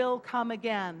 Christ will come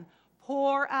again.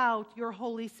 Pour out your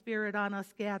Holy Spirit on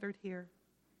us gathered here.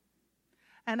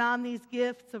 And on these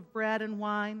gifts of bread and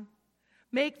wine,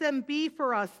 make them be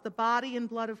for us the body and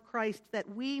blood of Christ, that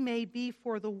we may be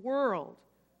for the world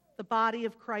the body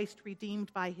of Christ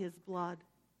redeemed by his blood.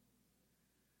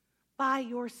 By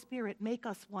your Spirit, make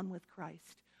us one with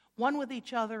Christ, one with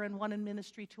each other, and one in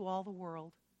ministry to all the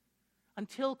world,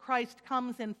 until Christ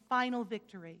comes in final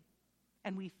victory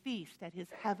and we feast at his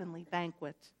heavenly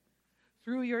banquet.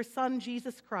 Through your Son,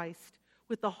 Jesus Christ,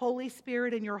 with the Holy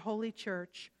Spirit in your holy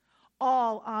church,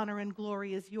 all honor and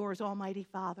glory is yours, Almighty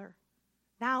Father,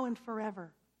 now and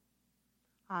forever.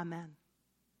 Amen.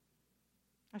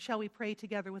 Now shall we pray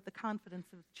together with the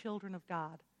confidence of children of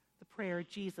God, the prayer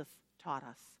Jesus taught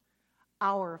us.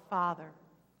 Our Father,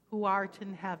 who art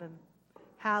in heaven,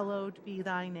 hallowed be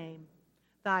thy name.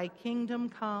 Thy kingdom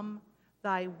come,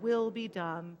 thy will be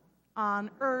done,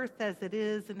 on earth as it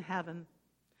is in heaven.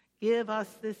 Give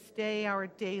us this day our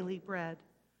daily bread,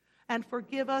 and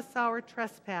forgive us our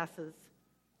trespasses,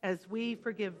 as we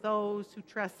forgive those who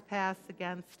trespass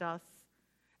against us.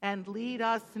 And lead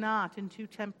us not into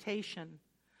temptation,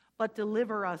 but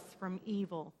deliver us from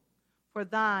evil. For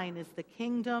thine is the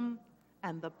kingdom,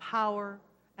 and the power,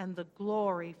 and the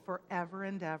glory forever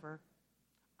and ever.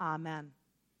 Amen.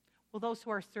 Will those who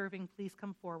are serving please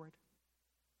come forward?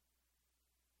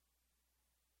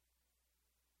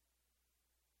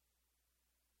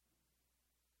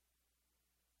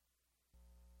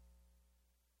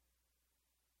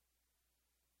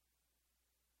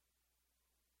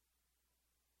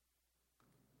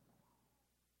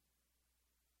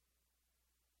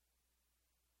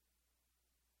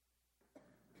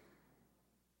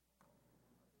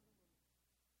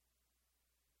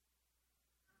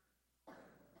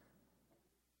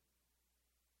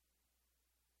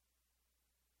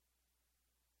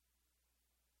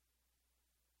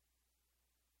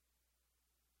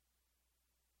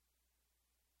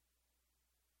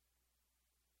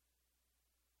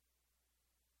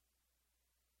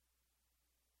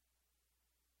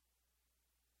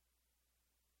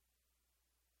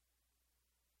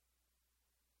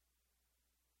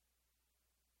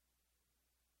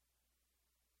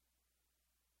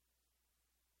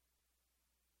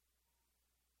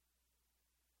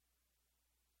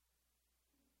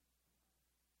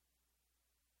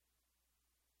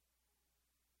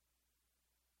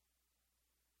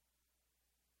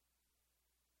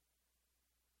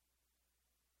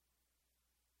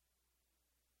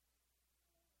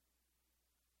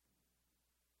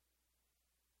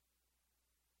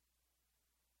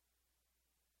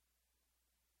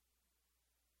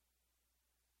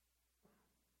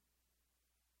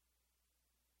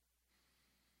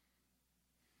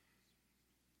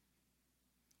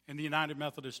 In the United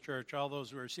Methodist Church, all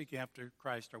those who are seeking after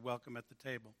Christ are welcome at the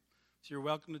table. So you're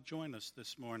welcome to join us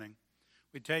this morning.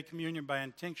 We take communion by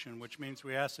intinction, which means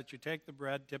we ask that you take the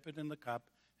bread, dip it in the cup,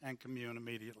 and commune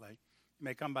immediately. You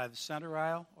may come by the center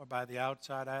aisle or by the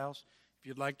outside aisles. If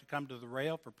you'd like to come to the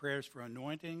rail for prayers for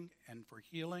anointing and for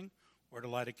healing, or to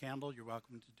light a candle, you're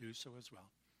welcome to do so as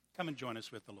well. Come and join us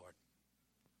with the Lord.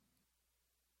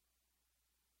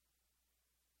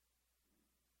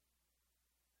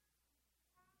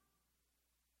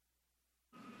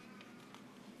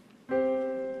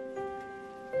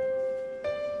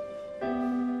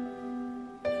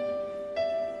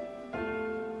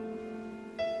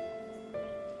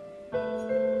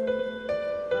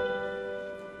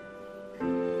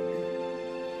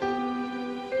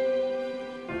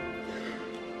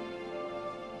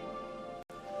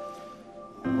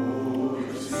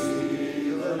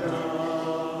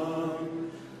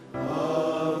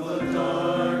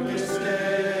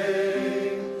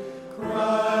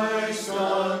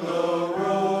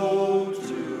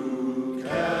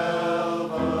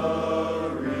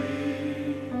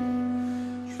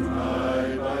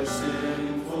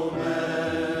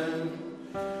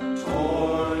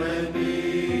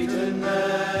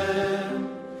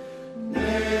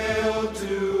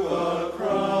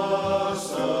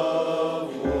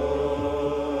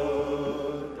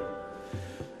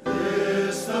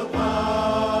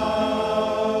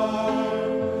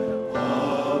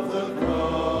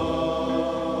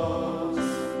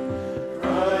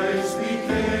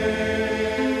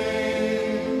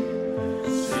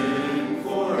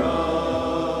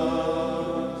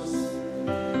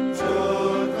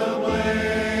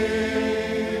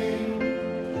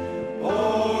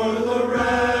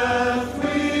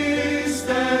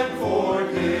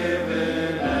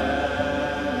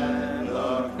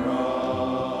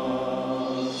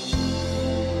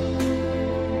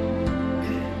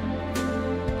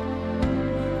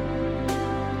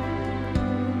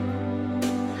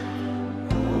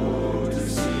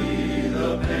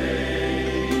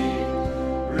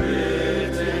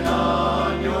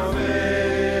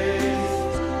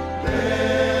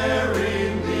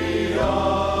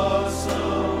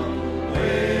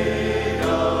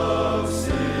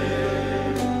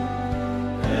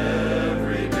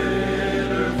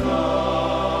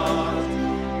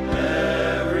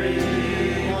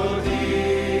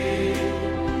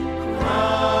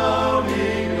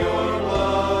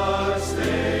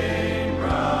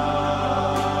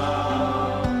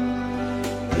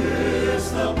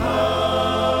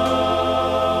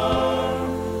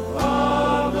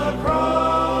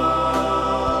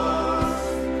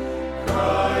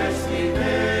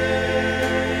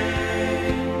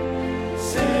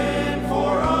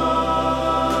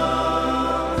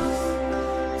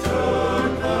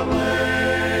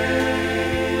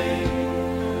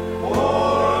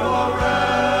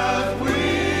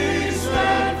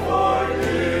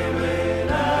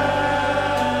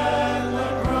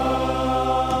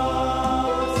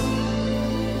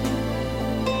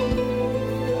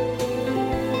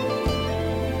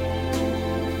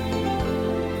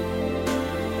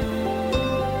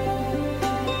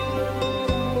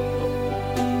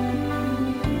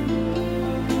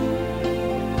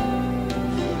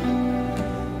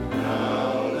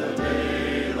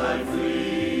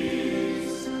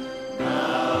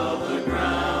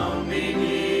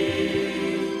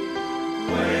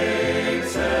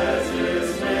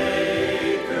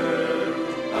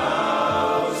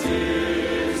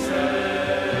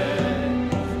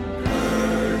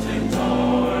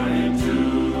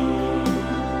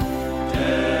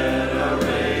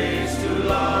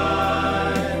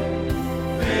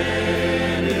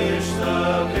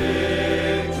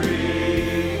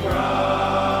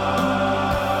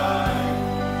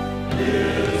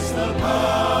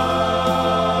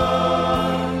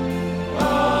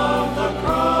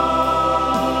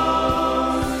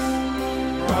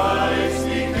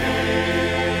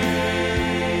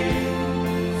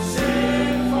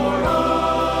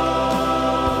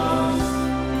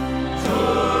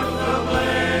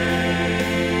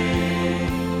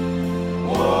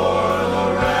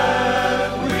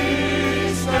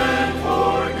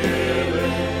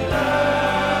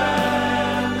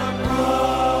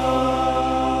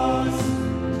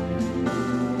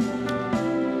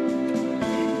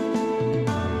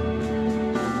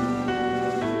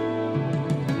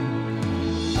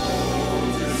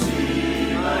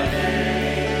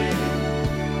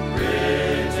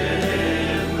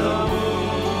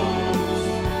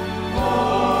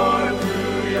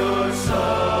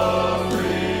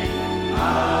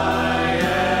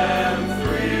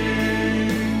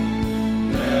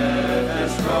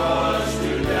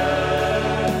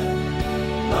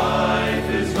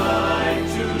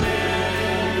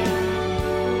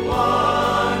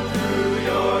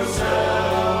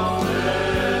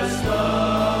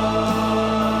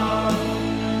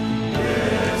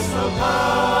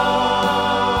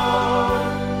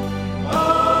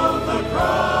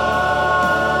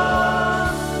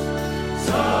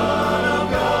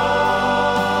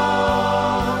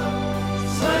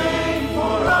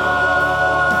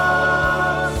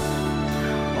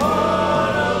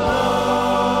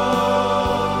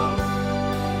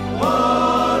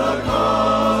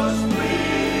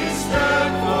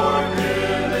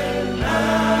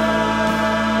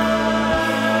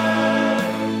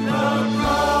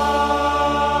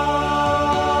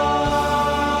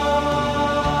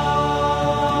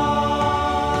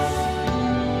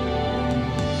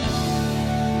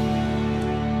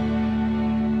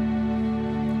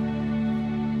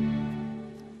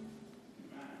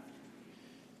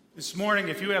 This morning,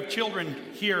 if you have children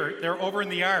here, they're over in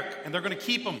the ark, and they're going to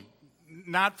keep them,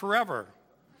 not forever,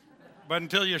 but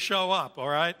until you show up, all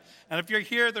right? And if you're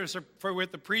here, with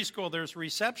the preschool, there's a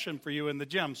reception for you in the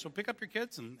gym. So pick up your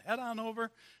kids and head on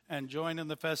over and join in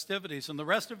the festivities. And the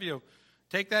rest of you,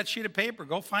 take that sheet of paper,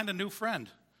 go find a new friend,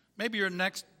 maybe your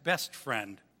next best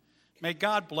friend. May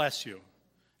God bless you,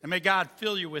 and may God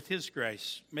fill you with his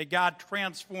grace. May God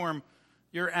transform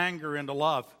your anger into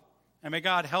love. And may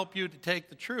God help you to take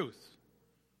the truth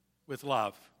with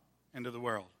love into the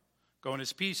world. Go in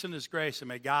his peace and his grace, and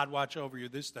may God watch over you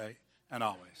this day and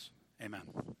always. Amen.